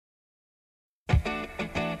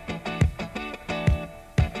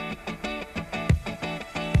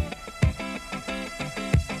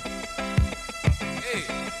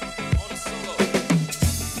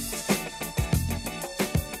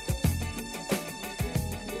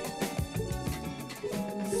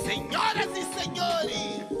Señoras y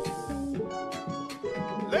señores,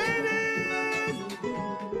 ladies,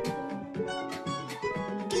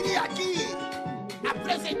 queria aqui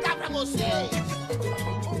apresentar pra vocês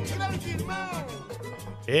grande irmão.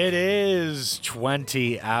 It is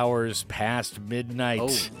 20 hours past midnight. Oh,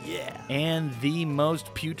 yeah. And the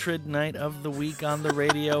most putrid night of the week on the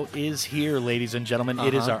radio is here, ladies and gentlemen.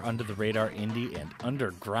 It is our Under the Radar Indie and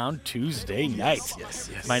Underground Tuesday night. Yes.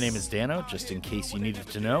 My name is Dano, just in case you needed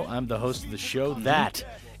to know. I'm the host of the show. That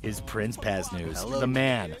is Prince Paz News. Hello. The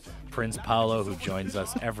man, Prince Paolo, who joins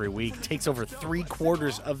us every week, takes over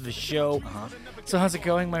 3/4 of the show. So how's it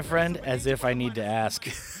going, my friend? As if I need to ask.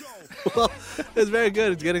 Well, it's very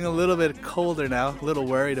good. It's getting a little bit colder now. A little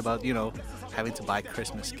worried about, having to buy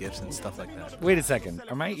Christmas gifts and stuff like that. Wait a second.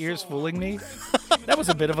 Are my ears fooling me? That was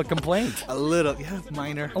a bit of a complaint. A little,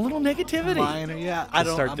 minor. A little negativity. Minor, yeah. I'm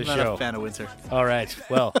not a fan of winter. All right.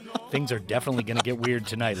 Well, things are definitely going to get weird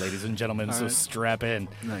tonight, ladies and gentlemen, so strap in.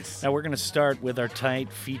 Nice. Now, we're going to start with our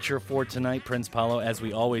tight feature for tonight, Prince Paolo, as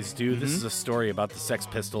we always do. This is a story about the Sex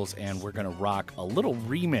Pistols, and we're going to rock a little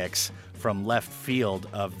remix from Leftfield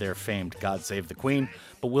of their famed God Save the Queen.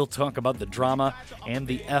 But we'll talk about the drama and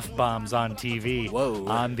the F-bombs on TV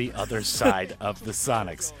on the other side of the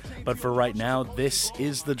Sonics. But for right now, this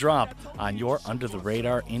is The Drop on your Under the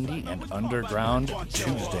Radar Indie and Underground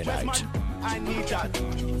Tuesday night. I need that.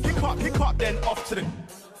 Pick up, then off to the.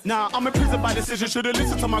 Nah, I'm in prison by decision. Should've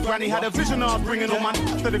listened to my granny. Had a vision of bringing all my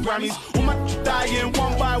to the Grammys. All my dying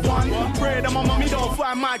one by one. Pray that my mommy don't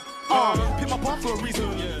find my Pick my part for a reason.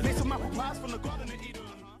 Make some apple pies from the garden of Eden.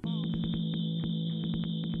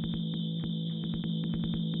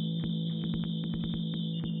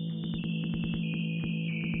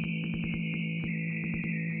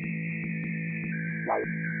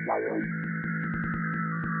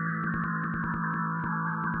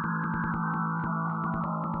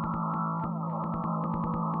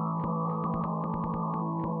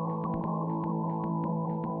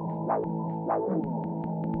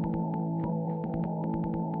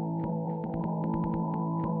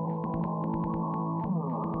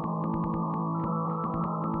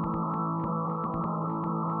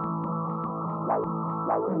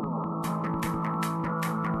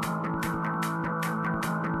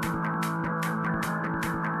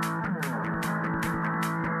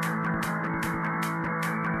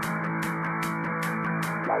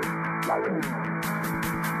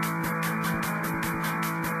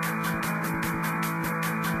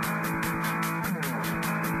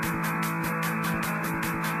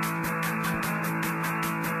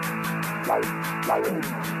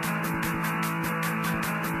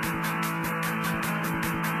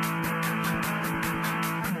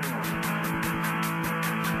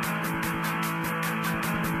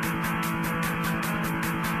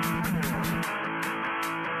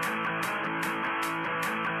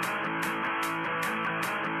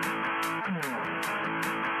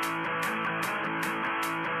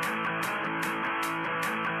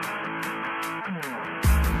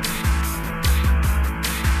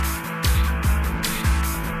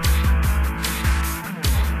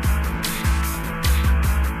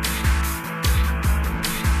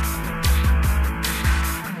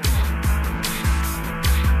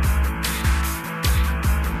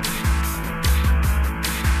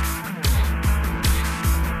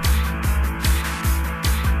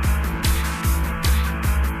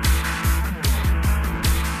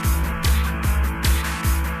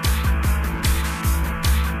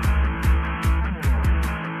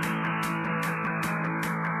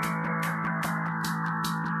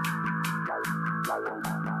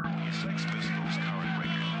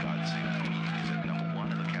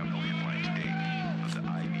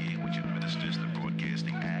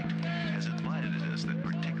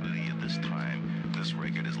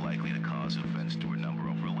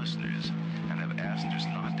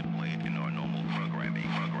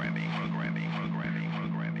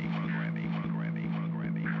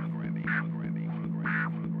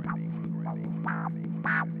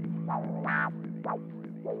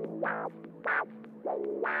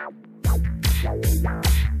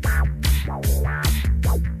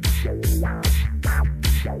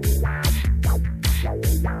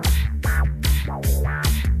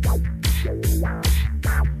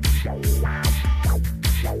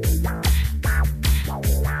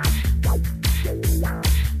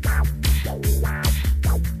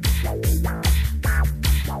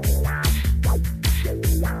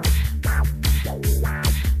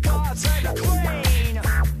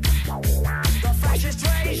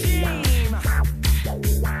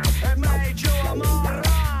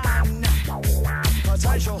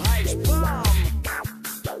 Potential H-bomb.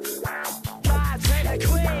 God save the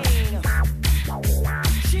Queen.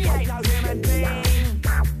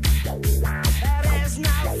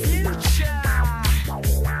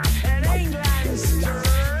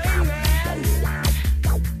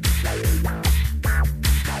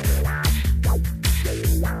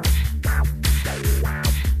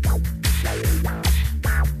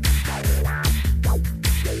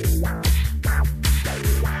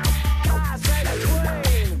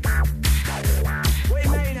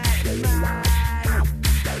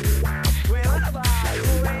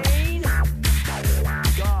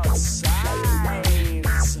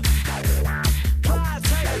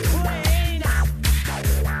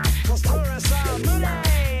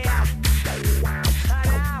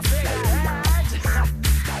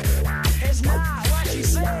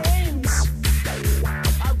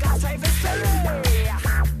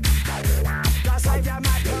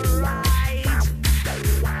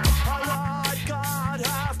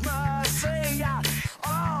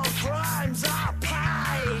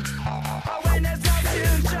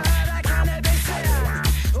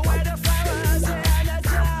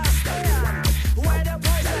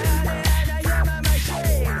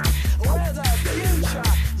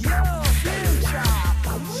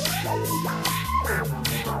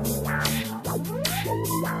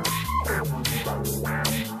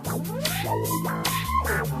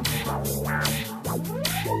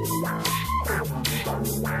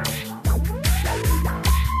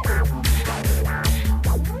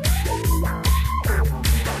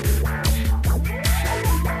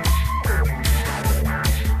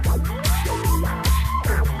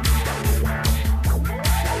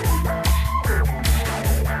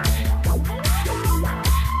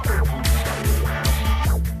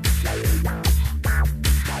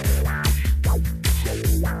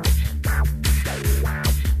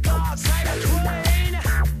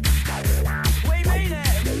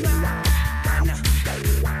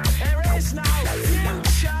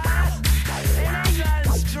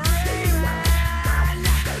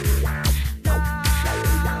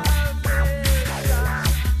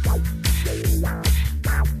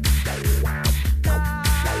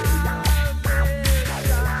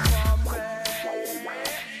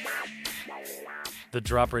 The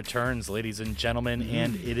drop returns, ladies and gentlemen,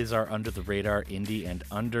 and it is our under-the-radar indie and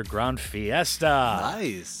underground fiesta.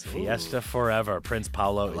 Nice. Fiesta forever. Prince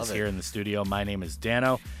Paolo is here it. in the studio. My name is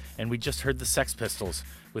Dano, and we just heard the Sex Pistols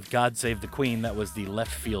with God Save the Queen. That was the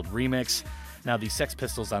Leftfield remix. Now, the Sex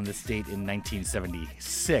Pistols on this date in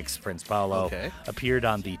 1976, Prince Paolo, appeared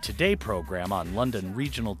on the Today program on London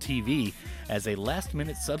Regional TV as a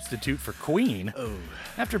last-minute substitute for Queen. Oh.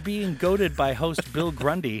 After being goaded by host Bill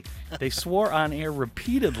Grundy, they swore on air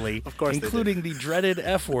repeatedly, of course including the dreaded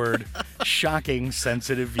F word, shocking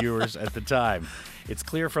sensitive viewers at the time. It's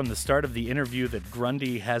clear from the start of the interview that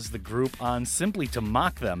Grundy has the group on simply to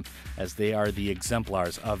mock them, as they are the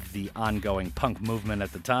exemplars of the ongoing punk movement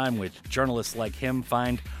at the time, which journalists like him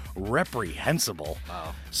find reprehensible.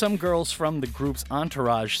 Wow. Some girls from the group's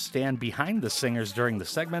entourage stand behind the singers during the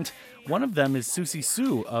segment. One of them is Susie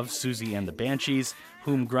Sue of Susie and the Banshees,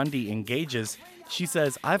 whom Grundy engages. She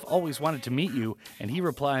says, "I've always wanted to meet you," and he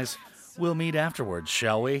replies, "We'll meet afterwards,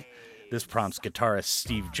 shall we?" This prompts guitarist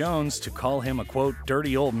Steve Jones to call him a, quote,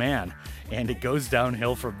 dirty old man, and it goes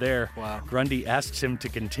downhill from there. Wow. Grundy asks him to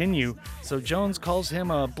continue, so Jones calls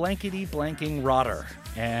him a blankety-blanking rotter,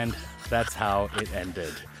 and that's how it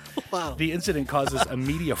ended. Wow. The incident causes a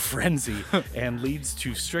media frenzy and leads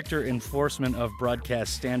to stricter enforcement of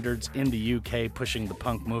broadcast standards in the UK, pushing the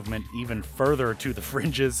punk movement even further to the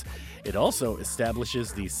fringes. It also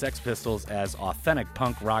establishes the Sex Pistols as authentic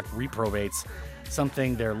punk rock reprobates,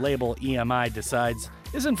 something their label EMI decides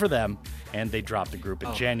isn't for them, and they drop the group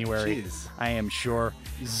in January. Geez. I am sure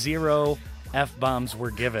 0 F-bombs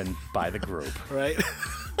were given by the group. Right?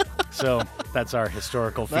 So that's our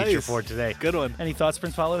historical feature Nice. for today. Good one. Any thoughts,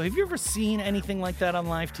 Prince Paolo? Have you ever seen anything like that on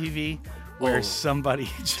live TV? Where Whoa. somebody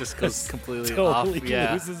Just goes completely totally off.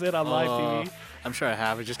 Yeah. loses it on live TV? I'm sure I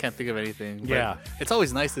have. I just can't think of anything. But Yeah. It's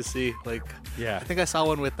always nice to see. Like, Yeah. I think I saw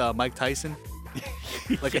one with Mike Tyson.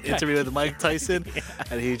 Like an interview with Mike Tyson,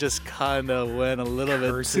 and he just kind of went a little bit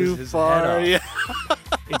Curses too his far. head Yeah.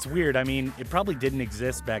 It's weird. I mean, it probably didn't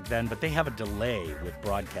exist back then, but they have a delay with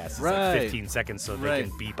broadcasts. It's like Right. 15 seconds so they Right.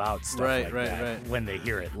 can beep out stuff Right, like right, that right. when they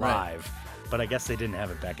hear it Right. live. But I guess they didn't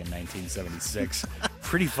have it back in 1976.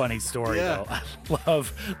 Pretty funny story, Yeah. though. I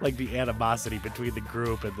love, like, the animosity between the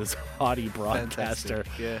group and this haughty broadcaster.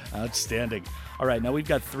 Fantastic, yeah. Outstanding. All right, now we've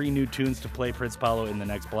got 3 new tunes to play, Prince Paolo, in the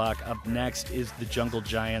next block. Up next is the Jungle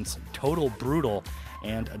Giants' Total Brutal,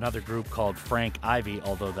 and another group called Frank Ivy,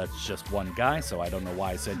 although that's just one guy, so I don't know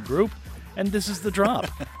why I said group. And this is The Drop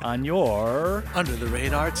on your... Under the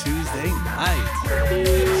Radar Tuesday night.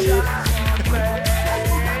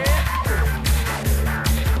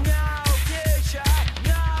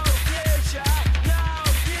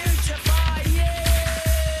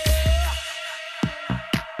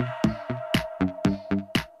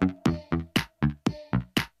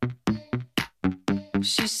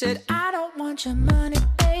 She said, I don't want your money,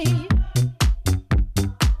 babe.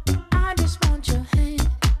 I just want your hand.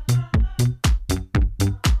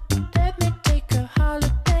 Let me take a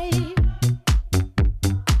holiday.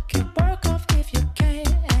 Can work off if you can.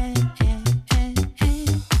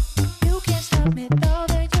 You can't stop me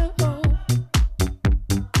loving you.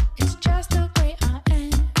 It's just the way I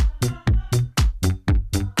am.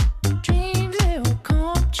 Dreams, they will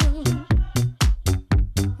come true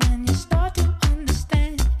when you start to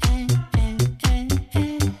understand.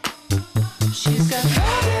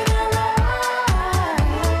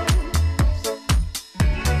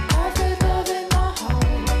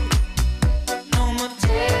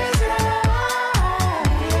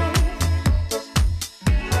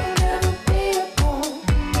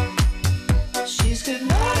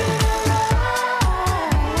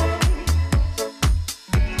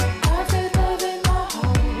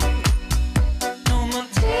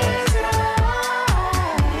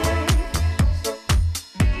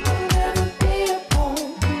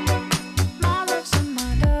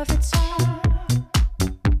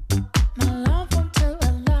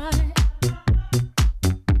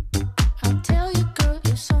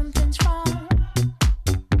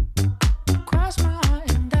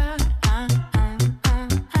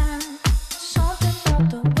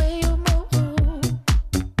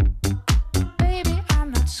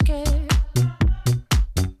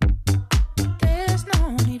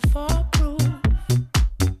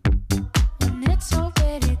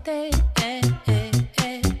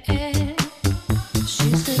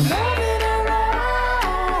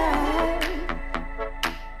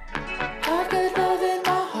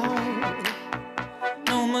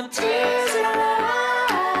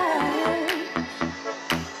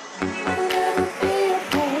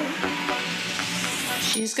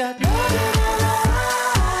 She's got love in her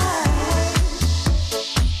eyes.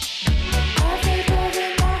 I've got love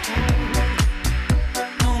in my heart.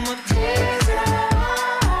 No more tears in her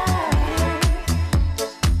eyes.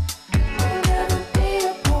 We'll never be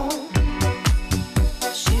apart.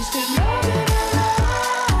 She's got love in her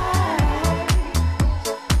eyes.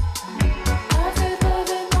 I've got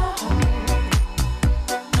love in my heart.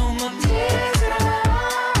 No more tears in her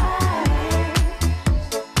eyes.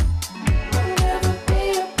 We'll never be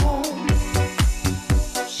apart.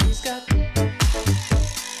 She's got.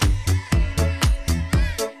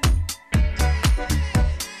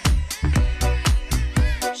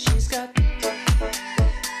 She's got.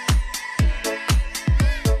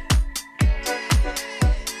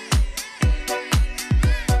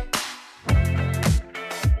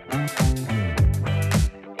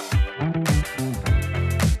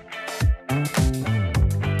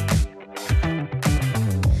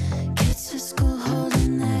 Kids at school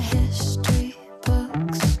holding their history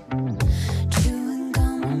books, chewing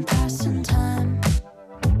gum and passing time.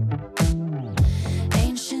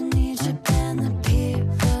 Ancient Egypt and the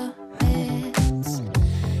pyramids,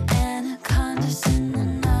 anacondas in the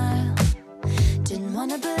Nile. Didn't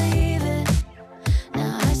wanna believe it,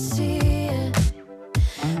 now I see it.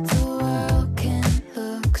 The world can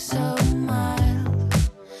look so mild.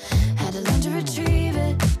 Had to learn to retrieve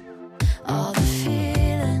it, all the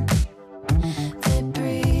feeling they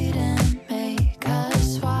breed and make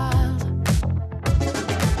us wild.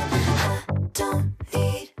 I don't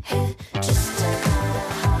need it, just another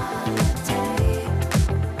holiday.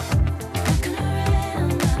 Looking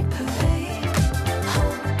around my parade,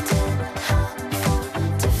 holding out for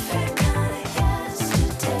different kind of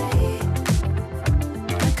yesterday.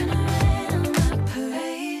 Looking around my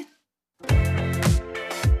parade.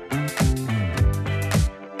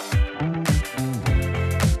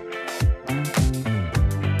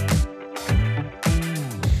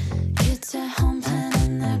 Kids at home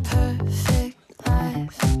planning their perfect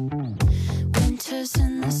life. Winters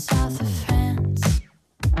in the south of France.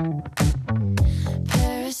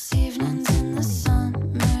 Paris evenings in the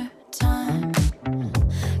summertime.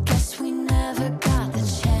 Guess we never got the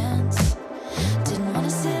chance. Didn't wanna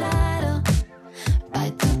sit idle,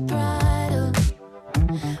 bite the bridle.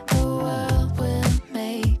 The world will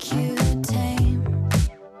make you tame.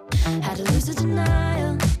 Had to lose the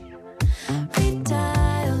denial,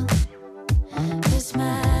 redial. There's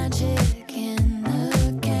magic in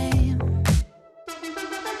the game.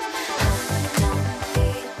 I don't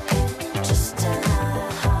need it, just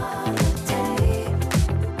another holiday.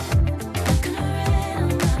 Looking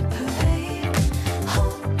around my parade,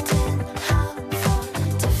 holding out for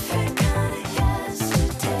different kind of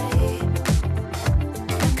yesterday.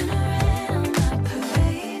 Looking around my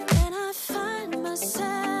parade, and I find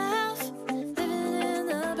myself living in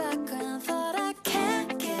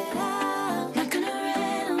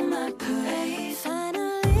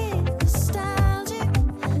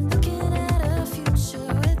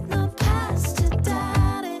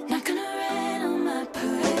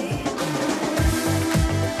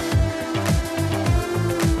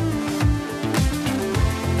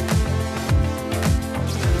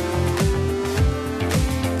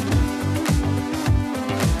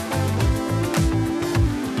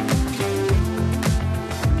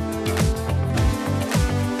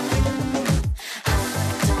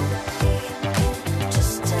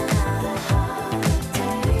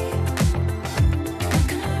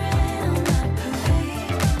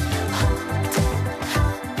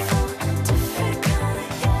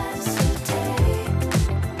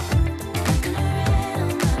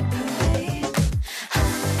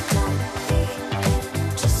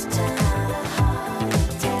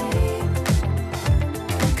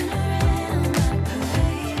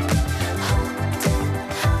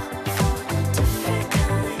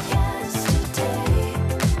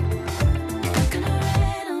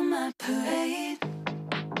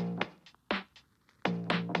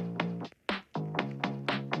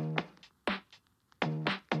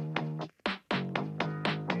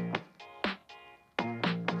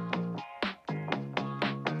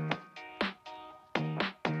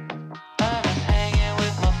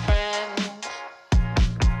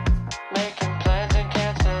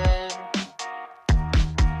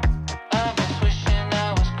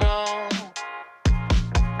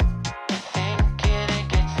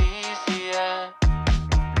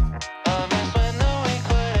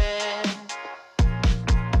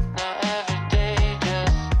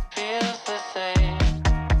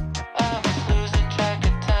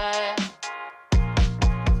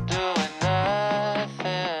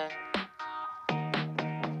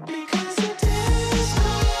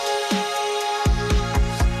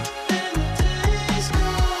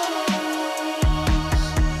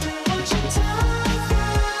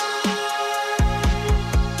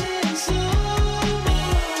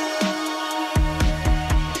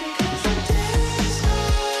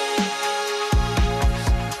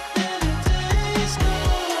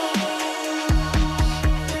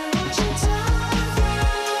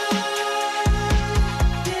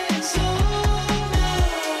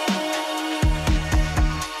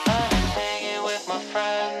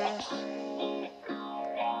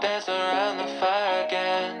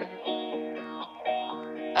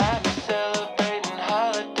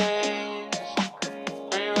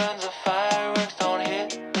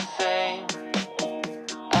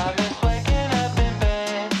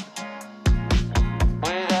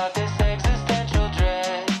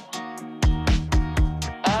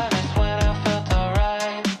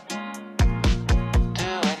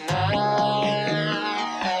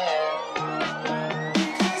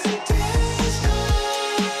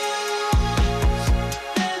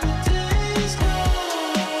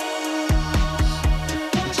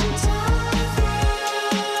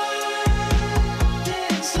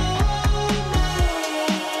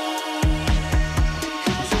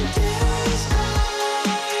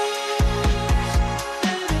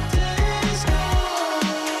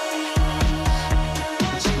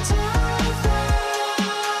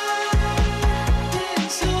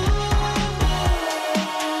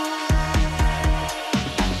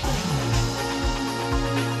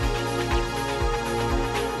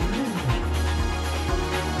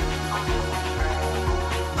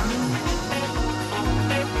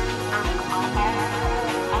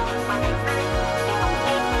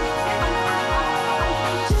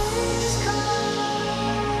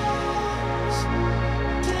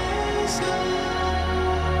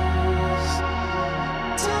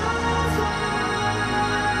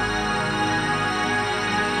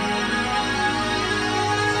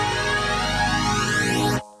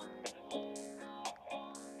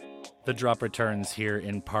The drop returns here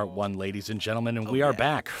in part 1, ladies and gentlemen, and we are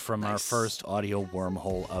back from our first audio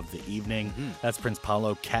wormhole of the evening. That's Prince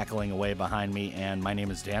Paolo cackling away behind me, and my name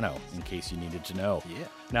is Dano, in case you needed to know. Yeah.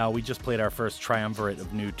 Now, we just played our first triumvirate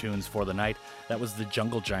of new tunes for the night. That was the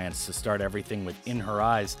Jungle Giants to start everything with In Her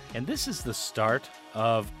Eyes, and this is the start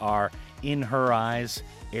of our In Her Eyes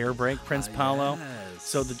air break, Prince Paolo. Yes.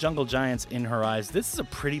 So the Jungle Giants, In Her Eyes, this is a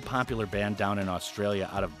pretty popular band down in Australia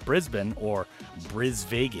out of Brisbane, or Bris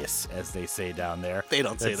Vegas, as they say down there. They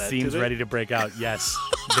don't say that, do seems they? ready to break out. Yes,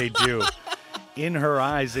 they do. In Her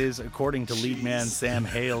Eyes is, according to lead man Sam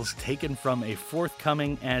Hales, taken from a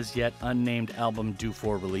forthcoming, as yet unnamed album due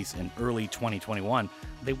for release in early 2021.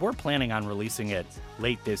 They were planning on releasing it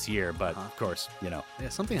late this year, but of course, you know, Yeah,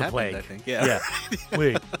 something the happened, plague. I think. Yeah.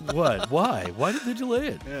 Wait, what? Why? Why did they delay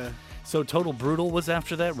it? Yeah. So Total Brutal was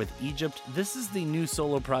after that with Egypt. This is the new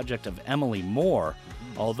solo project of Emily Moore.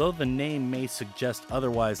 Although the name may suggest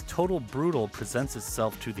otherwise, Total Brutal presents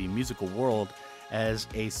itself to the musical world as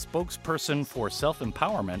a spokesperson for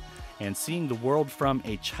self-empowerment and seeing the world from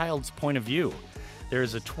a child's point of view. There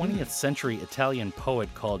is a 20th century Italian poet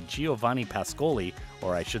called Giovanni Pascoli,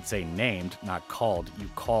 or I should say named, not called. You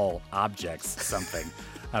call objects something.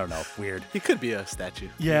 I don't know, weird. He could be a statue.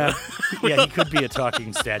 Yeah, he could be a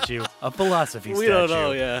talking statue, a philosophy We statue. don't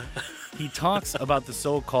know, yeah. He talks about the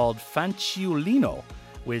so-called fanciullino,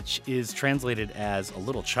 which is translated as a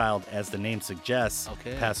little child, as the name suggests.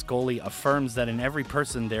 Okay. Pascoli affirms that in every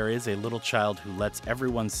person there is a little child who lets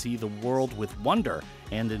everyone see the world with wonder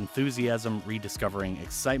and enthusiasm, rediscovering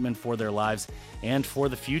excitement for their lives and for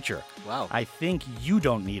the future. Wow. I think you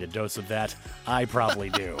don't need a dose of that. I probably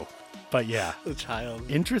do. But yeah. The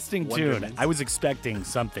child. Interesting tune. Wonderment. I was expecting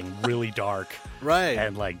something really dark. Right.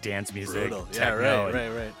 And like dance music, Brutal. Yeah, techno, right,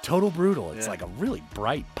 and right. Total Brutal. It's Yeah. like a really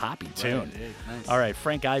bright, poppy tune. yeah, nice. All right,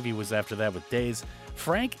 Frank Ivy was after that with Daze.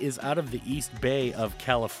 Frank is out of the East Bay of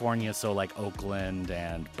California, so like Oakland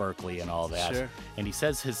and Berkeley and all that. Sure. And he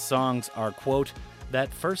says his songs are, quote,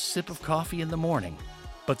 that first sip of coffee in the morning,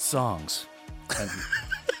 but songs. And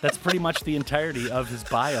that's pretty much the entirety of his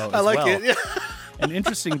bio as I like well. it. Yeah. An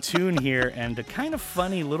interesting tune here and a kind of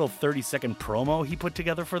funny little 30-second promo he put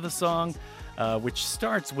together for the song, which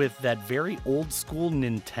starts with that very old-school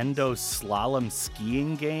Nintendo slalom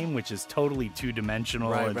skiing game, which is totally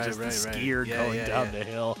two-dimensional and just the skier going down the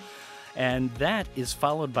hill. And that is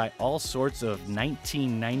followed by all sorts of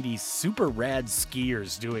 1990s super rad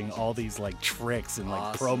skiers doing all these like tricks and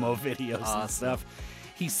like promo videos and stuff.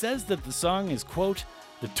 He says that the song is, quote,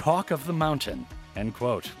 the talk of the mountain, end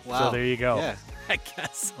quote. Wow. So there you go. Yeah. I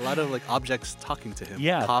guess. A lot of like objects talking to him.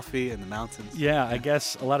 Yeah. Coffee and the mountains. Yeah, I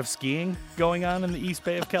guess a lot of skiing going on in the East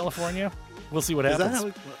Bay of California. We'll see what Is happens.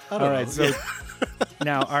 that how I don't All right, know. so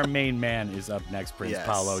now our main man is up next, Prince Yes.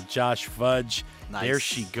 Paolo. Josh Fudge. Nice. There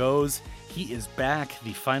she goes. He is back.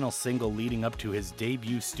 The final single leading up to his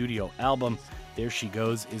debut studio album, There She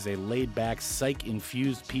Goes, is a laid-back,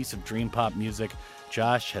 psych-infused piece of dream pop music.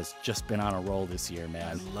 Josh has just been on a roll this year,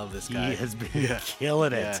 man. I love this guy. He has been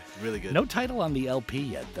killing it. Yeah, really good. No title on the LP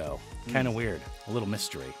yet, though. Kind of weird. A little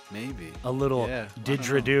mystery. Maybe. A little Yeah, I don't know.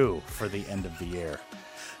 didgeridoo for the end of the year.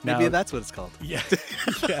 Maybe Now- that's what it's called. Yeah.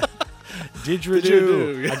 yeah. Didgeridoo.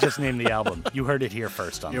 Didgeridoo, yeah. I just named the album. You heard it here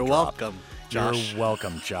first on You're the drop. welcome, Josh. You're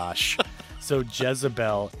welcome, Josh. So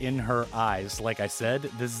Jezebel, In Her Eyes. Like I said,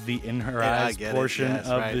 this is the In Her Yeah, I Eyes get it. portion Yes,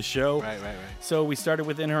 of right. the show. Right. So we started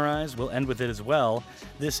with In Her Eyes. We'll end with it as well.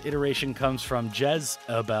 This iteration comes from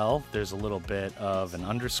Jezebel. There's a little bit of an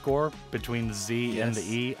underscore between the Z and the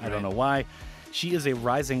Yes, E. I don't right. know why. She is a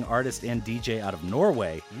rising artist and DJ out of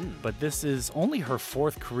Norway, but this is only her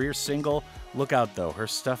fourth career single. Look out, though. Her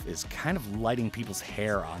stuff is kind of lighting people's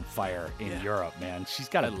hair on fire in Europe, man. She's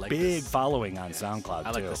got I a like big this. following on Yes. SoundCloud,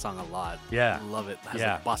 I like too. the song a lot. Yeah. I love it. It has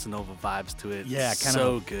Yeah. like bossa nova vibes to it. Yeah, kind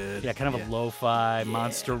so of good. Yeah, kind of a lo-fi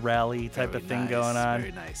monster rally type Very of thing nice, going on.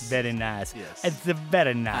 very nice. Very nice. Yes. It's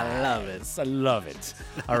very nice. I love it. I love it.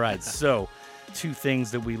 All right, so two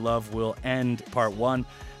things that we love will end part one.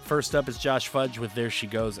 First up is Josh Fudge with There She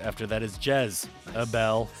Goes. After that is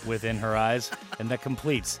Jezebel with In Her Eyes. And that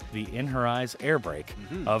completes the In Her Eyes air break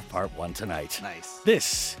of part one tonight. Nice.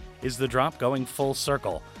 This is the drop going full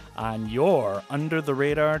circle on your Under the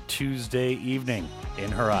Radar Tuesday evening.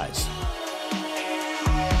 In Her Eyes.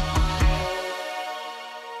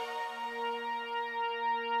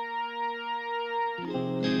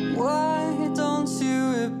 Why don't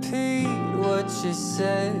you repeat what you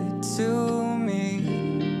said to me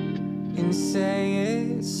and say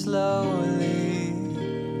it slowly?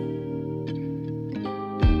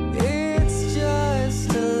 It's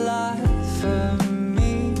just a lot for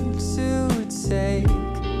me to take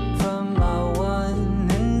from my one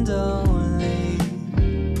and only.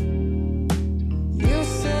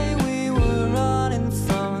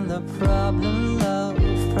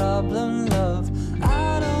 problem, love?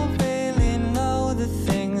 I don't really know the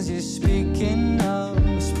things you're speaking of.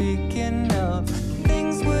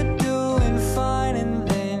 Things were doing fine and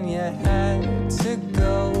then you had to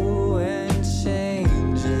go and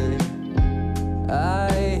change it. I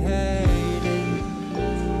hate it.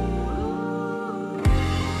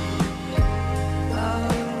 Oh,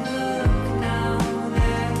 look now,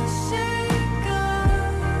 they're single.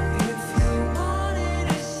 If you wanted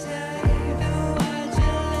to stay, then why'd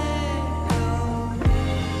you let go?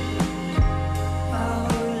 Oh,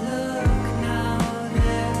 look now,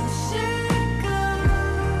 they're single.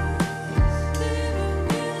 Living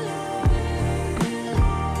below.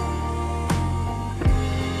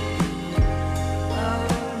 Oh,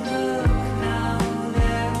 look now,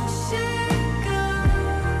 they're single.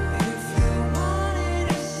 If you wanted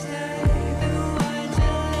to stay, then why'd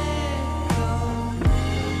you let go?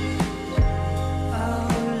 Oh,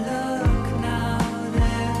 look now,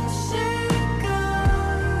 they're single.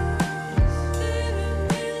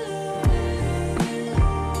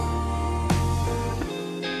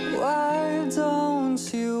 Why don't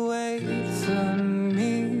you wait for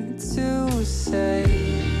me to say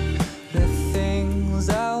the things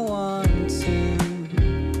I want to?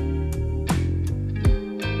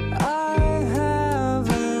 I have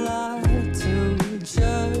a lot to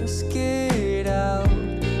just get out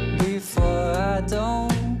before I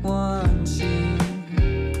don't want you.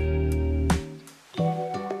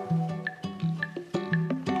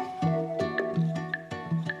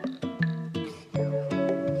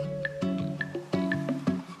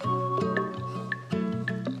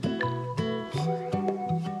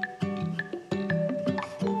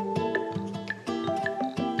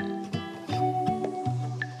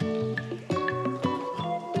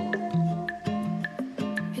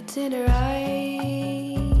 It's in her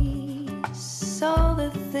eyes, all the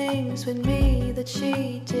things with me that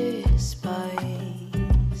she despises,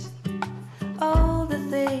 all the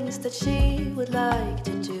things that she would like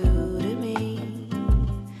to do to me,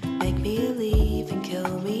 make me leave and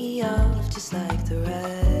kill me off just like the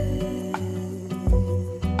rest.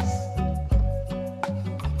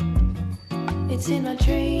 It's in my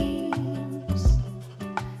dreams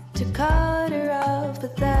to cut her off,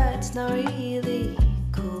 but that's not really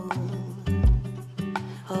cool.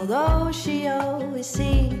 Although she always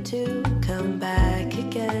seemed to come back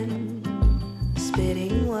again,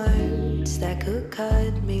 spitting words that could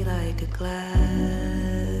cut me like a glass.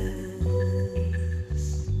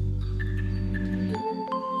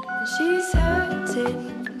 She's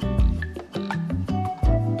hurting,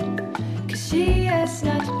 'cause she has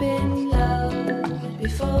not been loved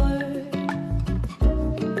before,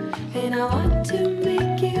 and I want to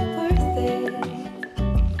make it worth it.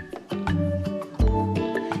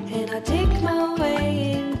 And I take my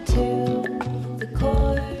way into the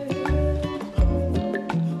core.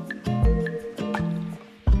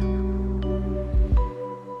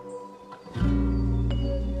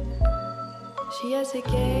 She has a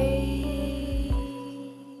gaze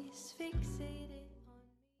fixated on.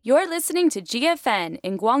 You're listening to GFN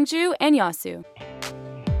in Gwangju and Yeosu.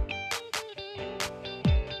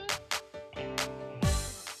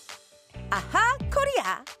 아하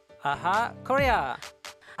코리아. 아하 코리아.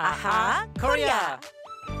 아하 코리아.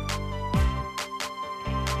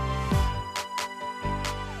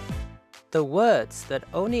 The words that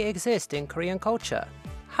only exist in Korean culture.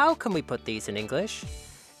 How can we put these in English?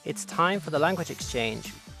 It's time for the language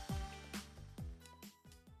exchange.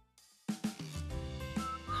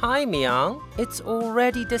 Hi Myung, it's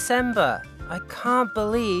already December. I can't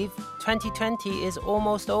believe 2020 is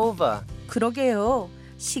almost over. 그러게요.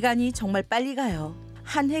 시간이 정말 빨리 가요.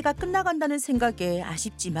 한 해가 끝나간다는 생각에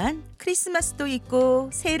아쉽지만 크리스마스도 있고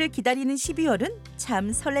새해를 기다리는 12월은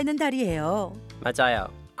참 설레는 달이에요. 맞아요.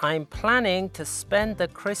 I'm planning to spend the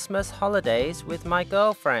Christmas holidays with my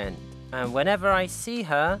girlfriend. And whenever I see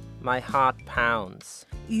her, my heart pounds.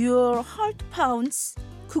 Your heart pounds.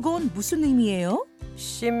 그건 무슨 의미예요?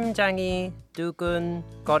 심장이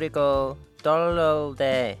두근거리고 떨릴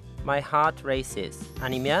때 my heart races.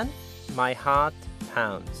 아니면 my heart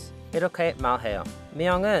pounds. 이렇게 말해요.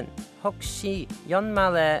 미영은 혹시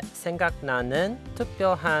연말에 생각나는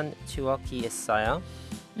특별한 추억이 있어요?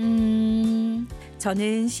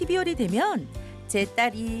 저는 12월이 되면 제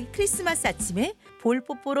딸이 크리스마스 아침에 볼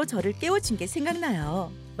뽀뽀로 저를 깨워준 게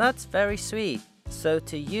생각나요. That's very sweet. So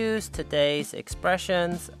to use today's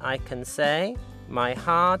expressions, I can say my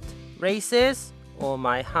heart races or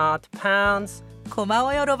my heart pounds.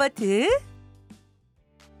 고마워요, 로버트.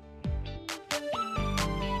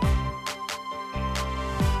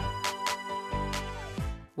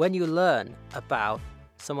 When you learn about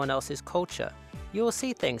someone else's culture, you will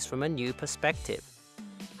see things from a new perspective.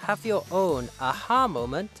 Have your own aha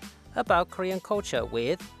moment about Korean culture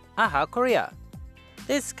with Aha Korea.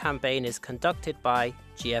 This campaign is conducted by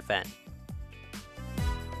GFN.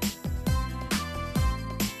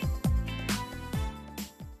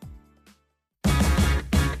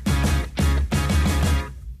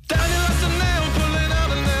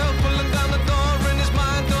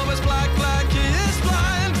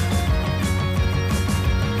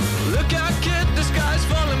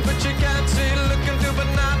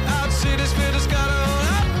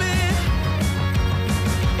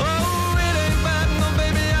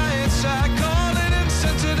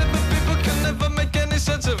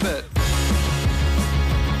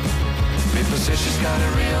 Got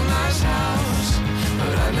a real nice house,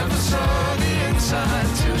 but I never saw the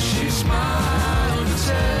inside till she smiled and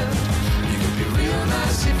said, you could be real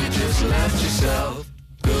nice if you just let yourself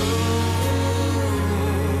go.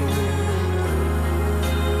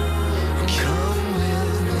 Come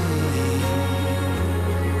with me.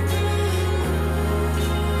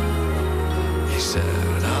 He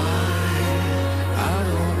said, I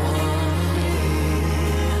don't want to be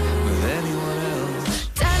with anyone else.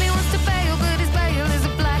 Daddy wants to bail, but his bail is a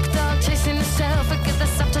black dog chasing himself. Forget the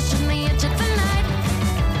soft touch on the edge of the night.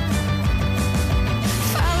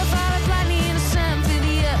 Follow, blindly innocent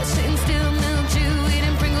video, sitting still, mildew,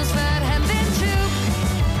 eating Pringles, fat ham and chew.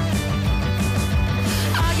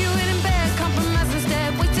 Arguing in bed, compromise instead.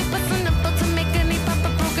 Way too personable to make any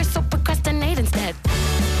proper progress, so procrastinate instead.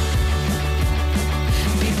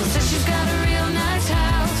 People say she's got a real nice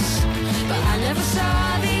house, but I never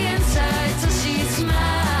saw the inside till she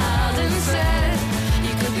smiled and said,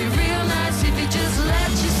 you could be real nice if you just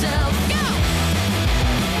let yourself go.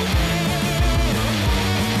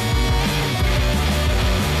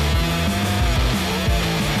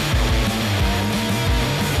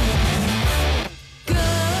 Go.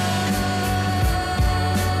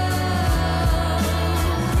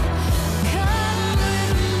 Come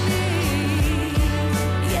with me,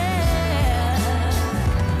 yeah.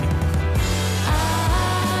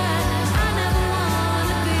 I never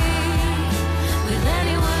wanna be with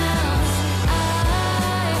anyone else.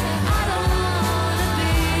 I don't wanna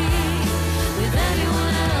be with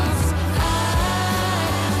anyone else.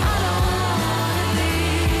 I don't wanna be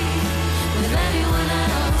with anyone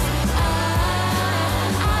else. I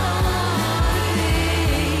don't wanna be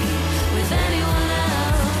with anyone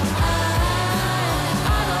else.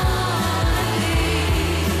 I don't wanna be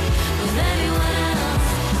with anyone else.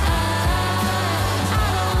 I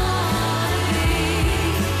don't wanna be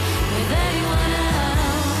with anyone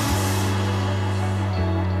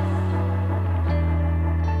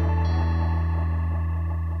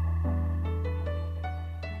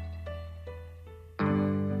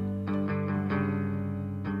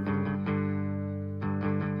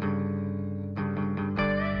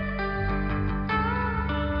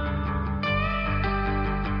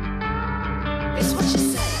It's what you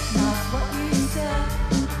say, not what you say.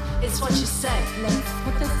 It's what you say, let's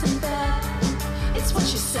put this in bed. It's what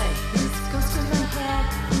you say, this goes to my head.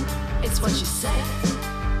 It's what you say,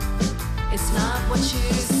 it's not what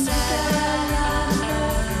you said.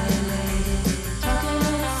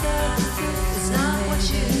 It's not what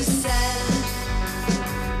you said.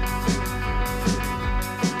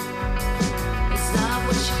 It's not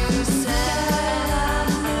what you said.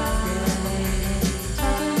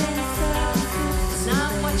 It's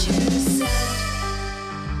not what you said.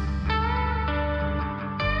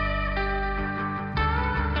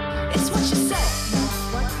 It's what you say, not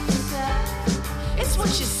what you said. It's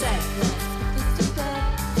what you say.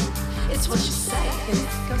 It's what you say. It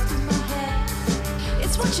goes to my head.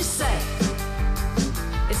 It's what you say.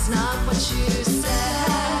 It's not what you said.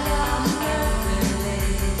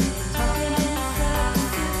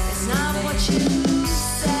 It's not what you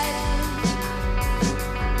said.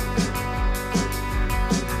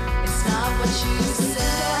 It's not what you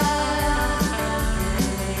said.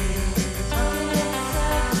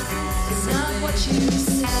 It's not what you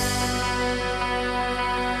said.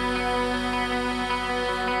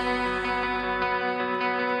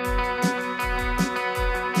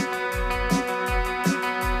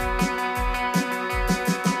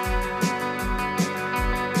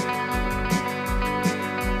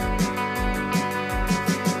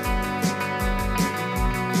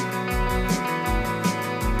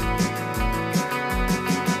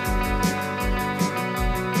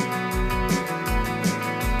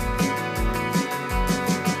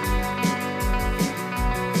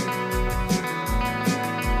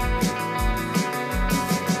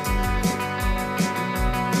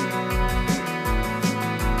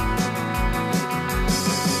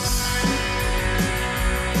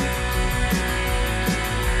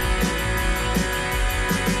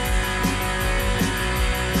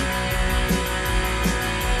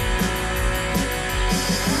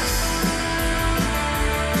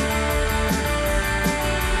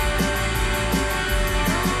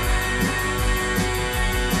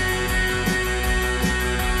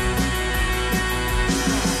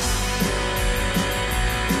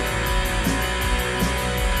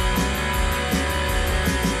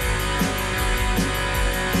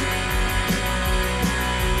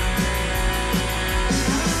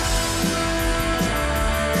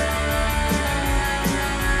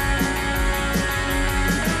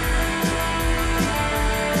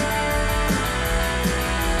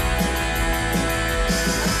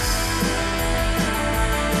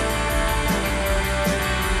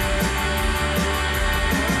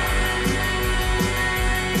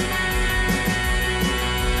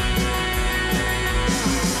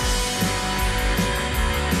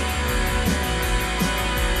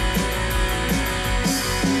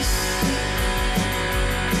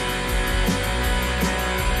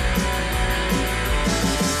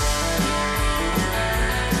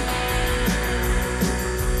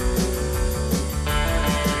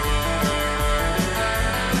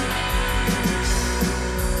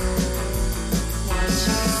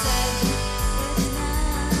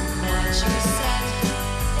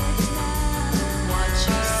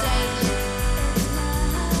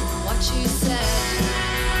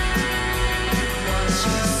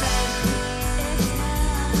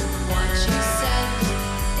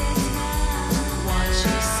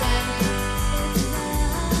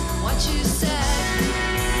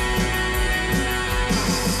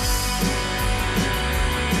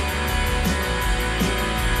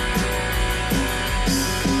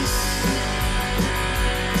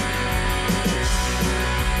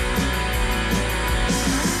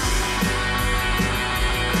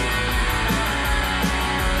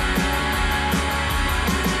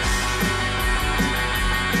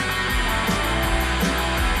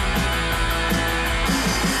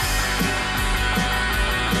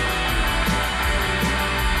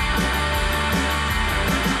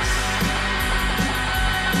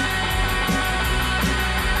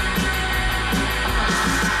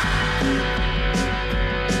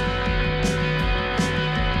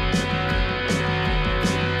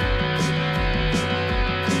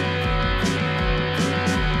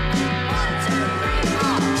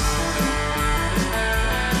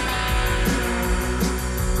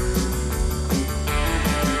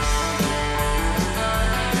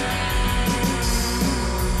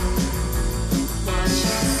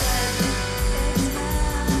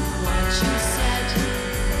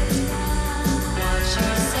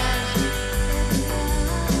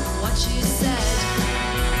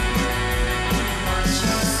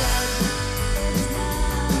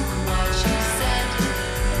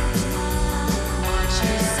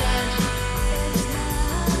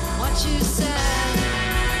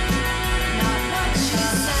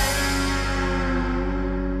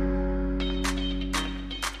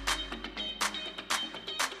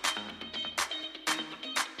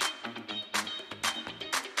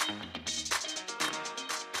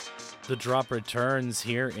 The drop returns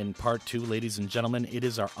here in part 2, ladies and gentlemen. It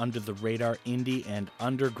is our Under the Radar Indie and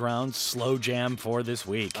Underground Slow Jam for this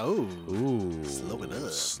week. Oh. Ooh. Slow it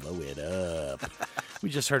up. Slow it up. We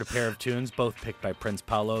just heard a pair of tunes, both picked by Prince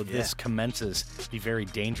Paolo. Yeah. This commences the very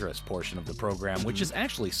dangerous portion of the program, which is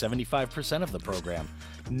actually 75% of the program.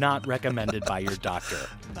 Not recommended by your doctor.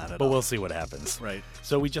 Not at but all. we'll see what happens. Right.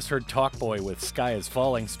 So we just heard Talkboy with Sky is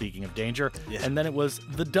Falling, speaking of danger. Yeah. And then it was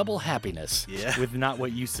The Double Happiness with Not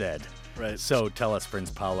What You Said. Right. So tell us, Prince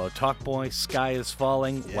Paolo, Talkboy, Sky is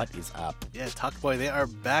Falling, what is up? Yeah, Talkboy, they are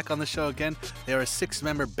back on the show again. They are a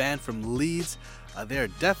 6-member band from Leeds. They are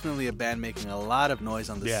definitely a band making a lot of noise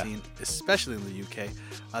on the scene, especially in the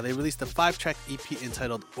UK. They released a 5-track EP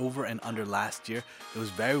entitled Over and Under last year. It was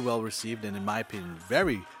very well received and, in my opinion,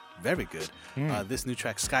 very, very good. This new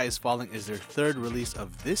track, Sky is Falling, is their 3rd release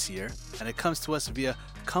of this year, and it comes to us via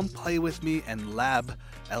Come Play With Me and Lab,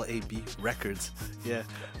 L-A-B Records. Yeah.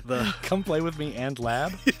 The Come Play With Me and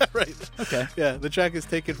Lab? Yeah, right. Okay. Yeah, the track is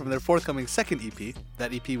taken from their forthcoming 2nd EP.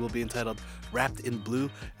 That EP will be entitled Wrapped in Blue,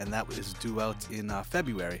 and that is due out in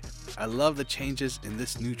February. I love the changes in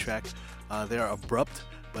this new track. They are abrupt,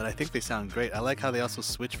 but I think they sound great. I like how they also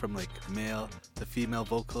switch from like male to female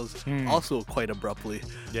vocals, also quite abruptly.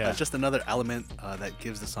 Yeah. Just another element that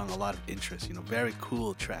gives the song a lot of interest. You know, very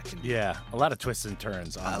cool track. Yeah, a lot of twists and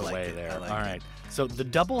turns on the like way it. there. I like All it. right. So The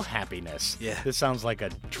Double Happiness. Yeah. This sounds like a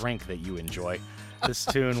drink that you enjoy. This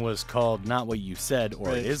tune was called Not What You Said,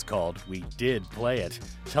 or it is called We Did Play It.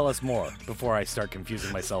 Tell us more before I start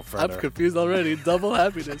confusing myself further. I'm confused already. Double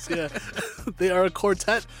Happiness, yeah. They are a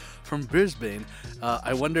quartet from Brisbane.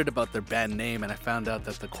 I wondered about their band name, and I found out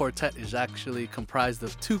that the quartet is actually comprised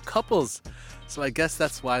of 2 couples. So I guess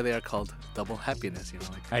that's why they are called Double Happiness, you know,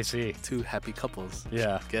 like I see. 2 happy couples.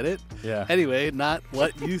 Yeah. Get it? Yeah. Anyway, Not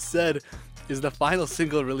What You Said is the final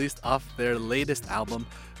single released off their latest album,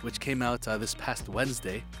 which came out this past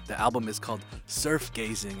Wednesday. The album is called Surf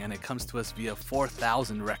Gazing, and it comes to us via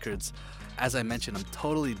 4000 Records. As I mentioned, I'm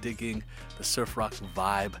totally digging the surf rock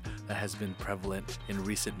vibe that has been prevalent in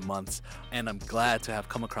recent months, and I'm glad to have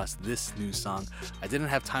come across this new song. I didn't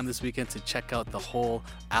have time this weekend to check out the whole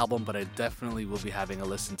album, but I definitely will be having a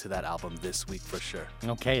listen to that album this week for sure.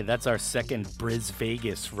 Okay, that's our second Briz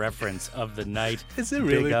Vegas reference of the night. Is it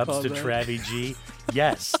really Big ups called to that? Travie G.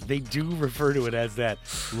 Yes, they do refer to it as that.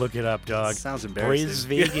 Look it up, dog. Sounds embarrassing. Briz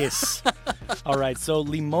Vegas. All right, so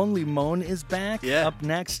Limon Limon is back. Yeah. Up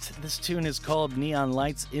next, this tune is called Neon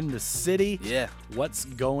Lights in the City. Yeah. What's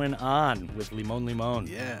going on with Limon Limon?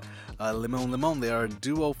 Yeah. Limon Limon, they are a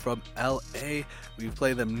duo from LA. We've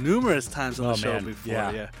played them numerous times on the show man. before.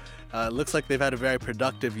 Yeah. Looks like they've had a very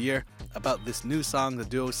productive year. About this new song, the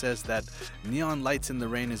duo says that Neon Lights in the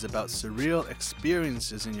Rain is about surreal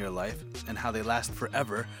experiences in your life and how they last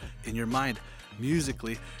forever in your mind.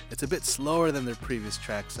 Musically, it's a bit slower than their previous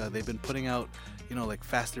tracks. They've been putting out, you know, like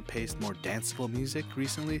faster paced, more danceable music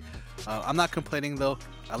recently. I'm not complaining though.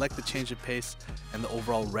 I like the change of pace and the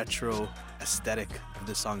overall retro aesthetic of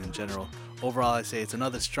the song in general. Overall, I say it's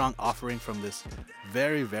another strong offering from this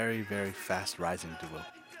very, very, very fast rising duo.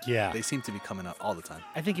 Yeah. They seem to be coming out all the time.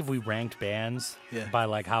 I think if we ranked bands Yeah. by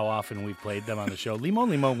like how often we've played them on the show, Limon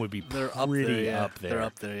Limon would be They're up pretty there, yeah. up there. They're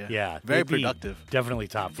up there, yeah. Yeah. Very they'd be productive. Definitely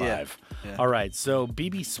top 5. Yeah. All right, so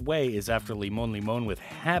BB Sway is after Limon Limon with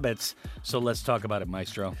Habits, so let's talk about it,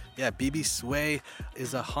 Maestro. Yeah, BB Sway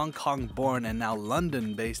is a Hong Kong-born and now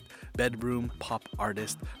London-based bedroom pop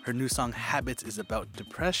artist. Her new song Habits is about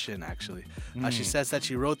depression, actually. She says that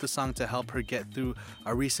she wrote the song to help her get through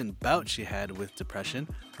a recent bout she had with depression.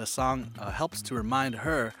 The song helps to remind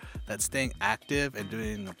her that staying active and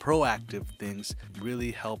doing proactive things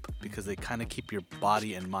really help because they kind of keep your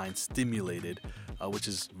body and mind stimulated, which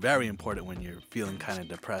is very important when you're feeling kind of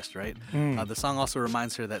depressed, right? The song also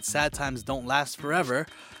reminds her that sad times don't last forever,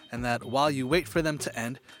 and that while you wait for them to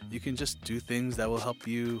end, you can just do things that will help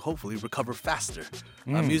you hopefully recover faster.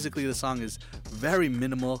 Musically, the song is very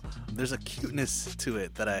minimal. There's a cuteness to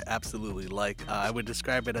it that I absolutely like. I would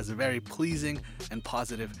describe it as a very pleasing and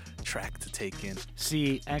positive track to take in.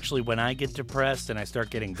 See, actually, when I get depressed and I start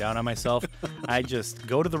getting down on myself, I just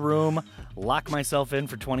go to the room, lock myself in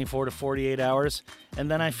for 24 to 48 hours,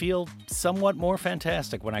 and then I feel somewhat more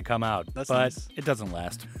fantastic when I come out. That's but nice. It doesn't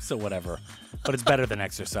last, so whatever. But it's better than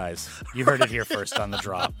exercise. You heard it here first on the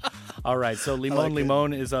drop. All right, so Limon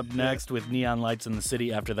Limon is up next with Neon Lights in the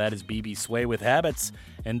City. After that is BB Sway with Habits.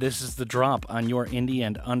 And this is the drop on your Indie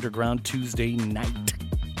and Underground Tuesday night.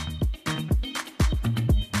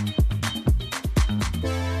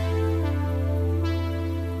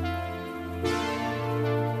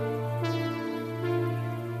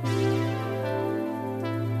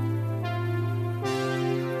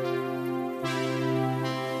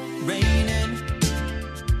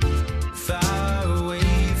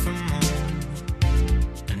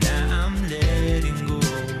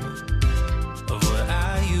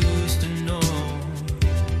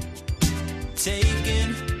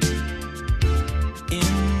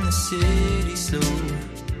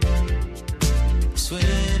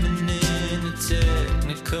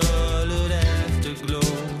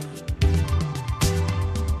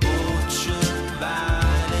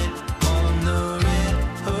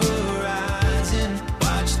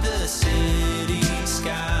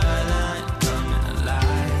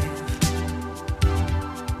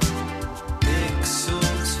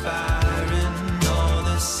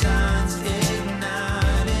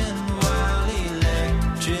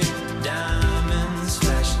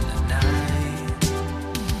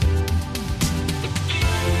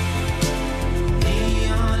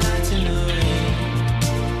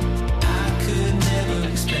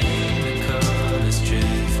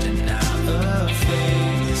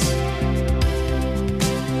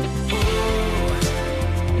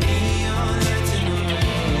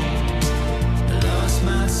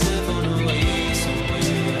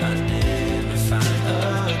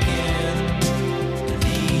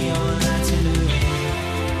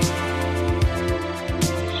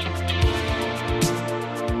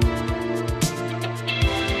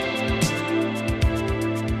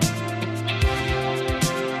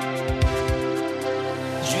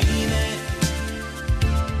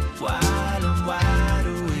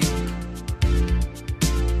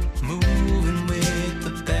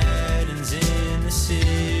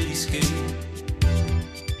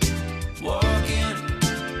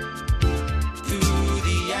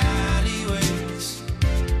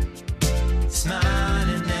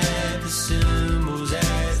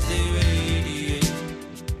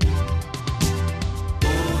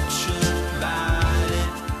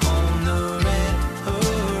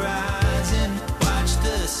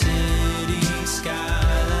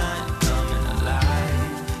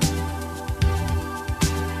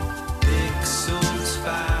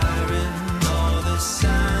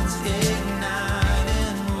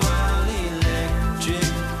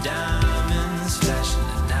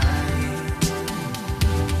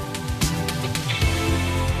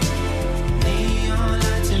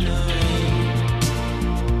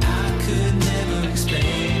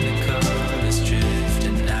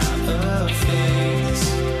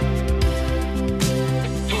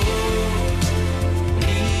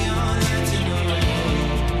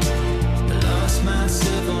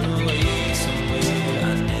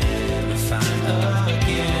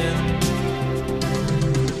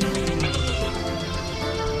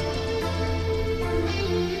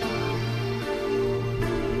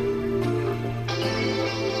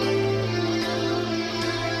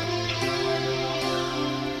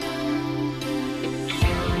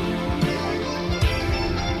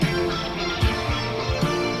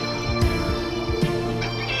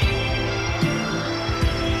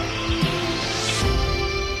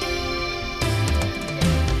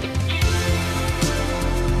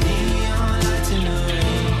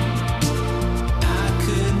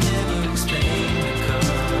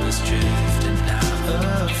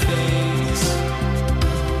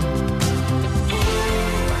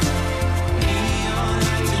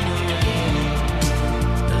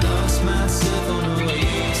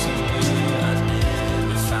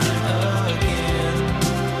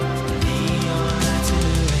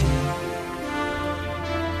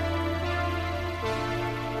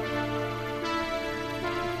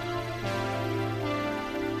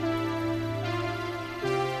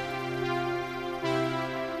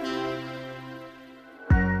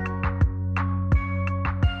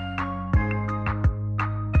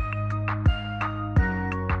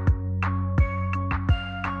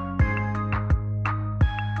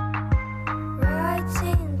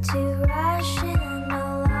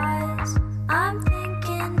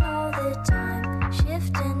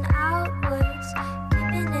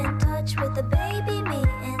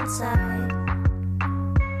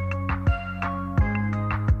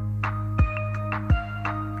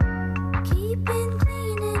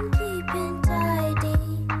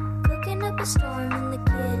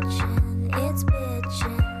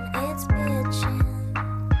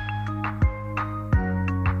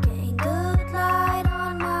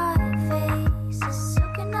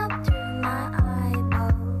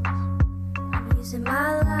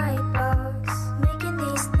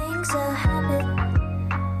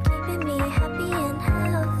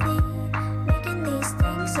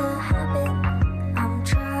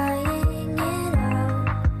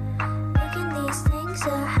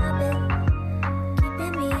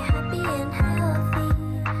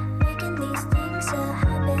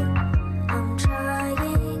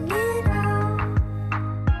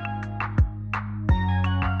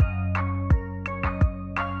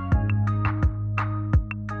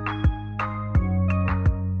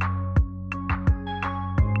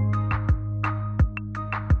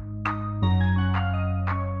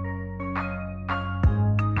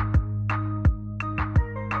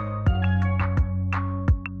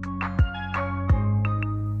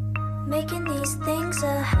 making these things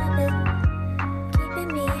a habit,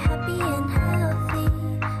 keeping me happy and healthy,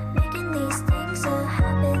 making these things a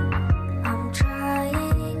habit. I'm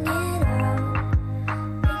trying it out,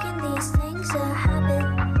 making these things a habit,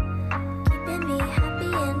 keeping me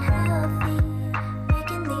happy and healthy,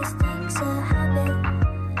 making these things a habit.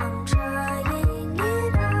 I'm trying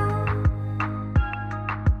it out.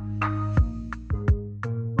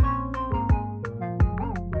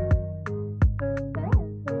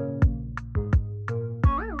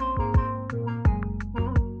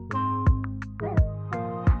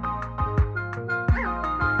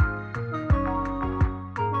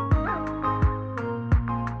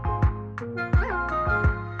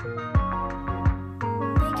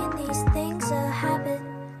 Making these things a habit,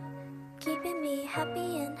 keeping me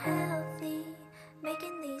happy and healthy,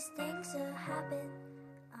 making these things a habit.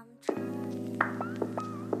 I'm trying.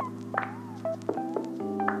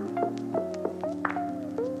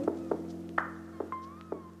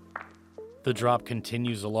 The drop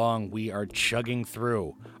continues along. We are chugging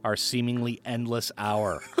through our seemingly endless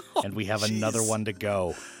hour, and we have another one to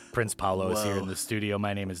go. Prince Paolo is here in the studio.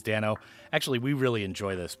 My name is Dano. Actually, we really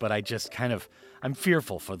enjoy this, but I'm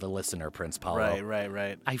fearful for the listener, Prince Paolo.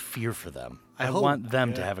 Right. I fear for them. I I hope- want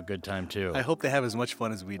them to yeah. have a good time, too. I hope they have as much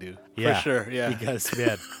fun as we do. Yeah, For sure, yeah. Because,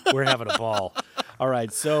 man, we're having a ball. All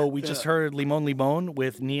right, so we just heard Limon Limon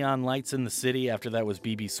with Neon Lights in the City. After that was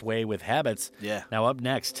BB Sway with Habits. Yeah. Now up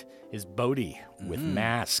next is Bodie with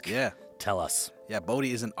Mask. Yeah. Tell us. Yeah,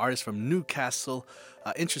 Bodie is an artist from Newcastle.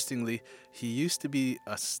 Interestingly, he used to be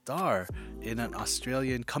a star in an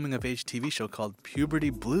Australian coming-of-age TV show called Puberty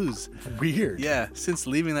Blues. Weird. Yeah, since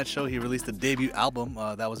leaving that show, he released a debut album.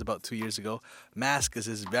 That was about 2 years ago. Mask is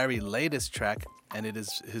his very latest track, and it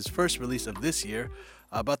is his first release of this year.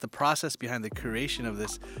 About the process behind the creation of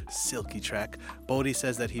this silky track, Bodie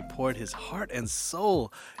says that he poured his heart and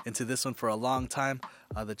soul into this one for a long time.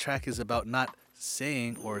 The track is about not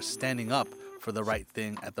saying or standing up for the right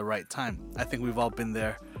thing at the right time. I think we've all been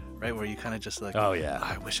there, right? Where you kind of just like, Oh, yeah.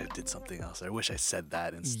 I wish I did something else. I wish I said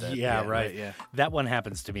that instead. Yeah, right. Yeah. That one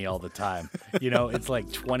happens to me all the time. You know, it's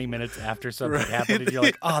like 20 minutes after something happened, and you're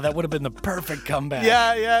like, oh, that would have been the perfect comeback.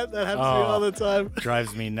 Yeah, that happens to me all the time.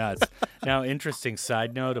 Drives me nuts. Now, interesting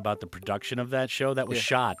side note about the production of that show. That was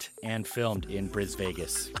shot and filmed in Brisbane,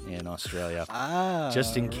 Vegas in Australia.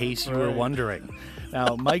 Just in case you were wondering.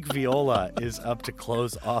 Now, Mike Viola is up to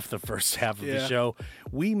close off the first half of the show.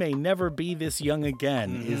 We May Never Be This Young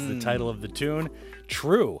Again is the title of the tune.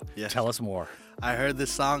 True. Yeah. Tell us more. I heard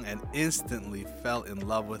this song and instantly fell in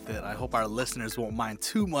love with it. I hope our listeners won't mind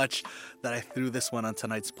too much that I threw this one on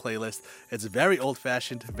tonight's playlist. It's very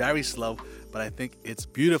old-fashioned, very slow, but I think it's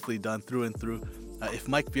beautifully done through and through. If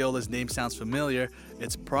Mike Viola's name sounds familiar,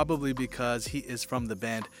 it's probably because he is from the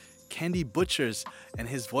band Candy Butchers, and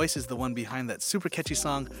his voice is the one behind that super catchy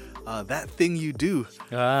song, That Thing You Do,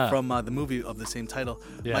 from the movie of the same title.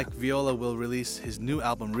 Yeah. Mike Viola will release his new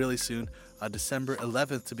album really soon, December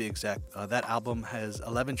 11th to be exact. That album has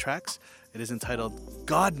 11 tracks. It is entitled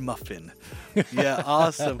God Muffin. Yeah,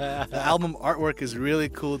 awesome. The album artwork is really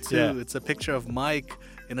cool too. Yeah. It's a picture of Mike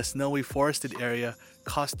in a snowy forested area,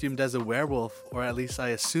 costumed as a werewolf, or at least I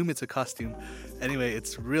assume it's a costume. Anyway,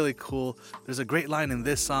 it's really cool. There's a great line in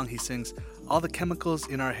this song. He sings, all the chemicals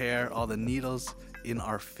in our hair, all the needles in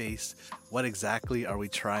our face, what exactly are we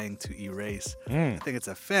trying to erase? I think it's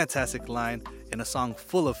a fantastic line in a song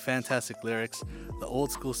full of fantastic lyrics. The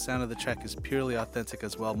old school sound of the track is purely authentic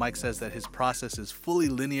as well. Mike says that his process is fully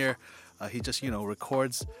linear. He just,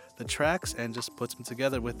 records the tracks and just puts them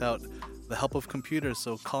together without the help of computers.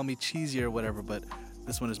 So call me cheesy or whatever, but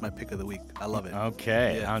this one is my pick of the week. I love it.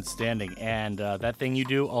 Okay, outstanding. And That Thing You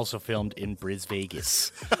Do, also filmed in Brisbane,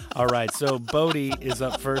 Vegas. All right, so Bodie is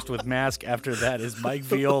up first with Mask. After that is Mike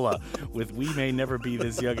Viola with We May Never Be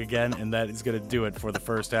This Young Again, and that is going to do it for the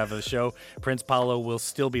first half of the show. Prince Paolo will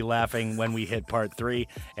still be laughing when we hit part 3,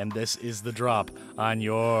 and this is the drop on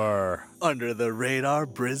your... Under the Radar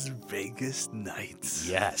Brisbane Vegas Nights.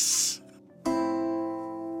 Yes.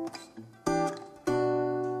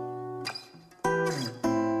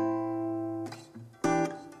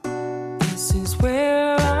 This is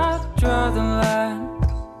where I draw the line.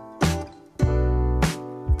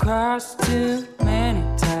 Crossed too many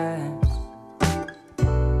times.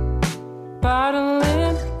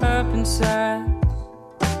 Bottling up inside.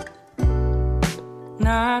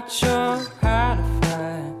 Not sure how to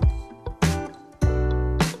fight.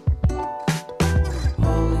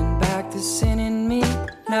 Holding back the sin in me.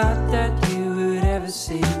 Not that you would ever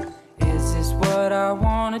see. Is this what I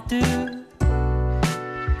wanna do?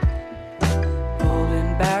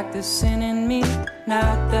 Back the sin in me,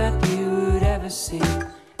 not that you would ever see.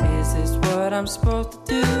 Is Is this what I'm supposed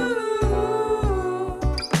to do?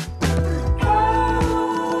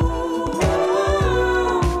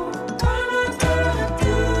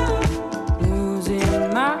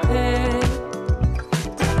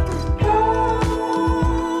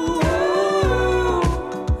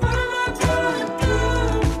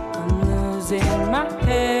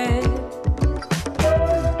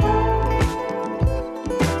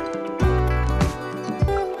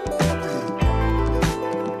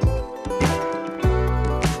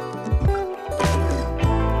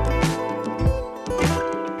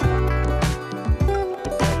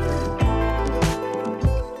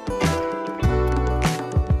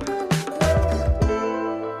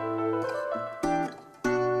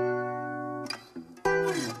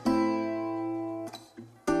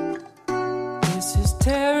 This is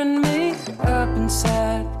tearing me up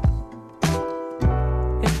inside.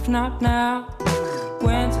 If not now,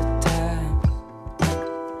 when's the time?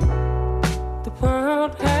 The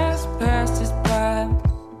world has passed us by.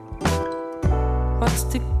 What's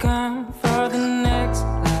to come for the next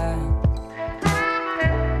line?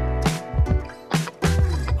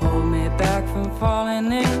 Hold me back from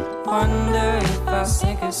falling in. Wonder if I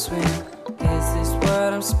sink or swim. Is this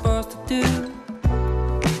what I'm supposed to do?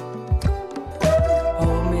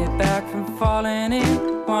 Back from falling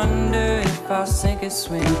in. Wonder if I'll sink or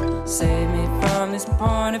swim. Save me from this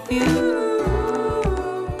point of view.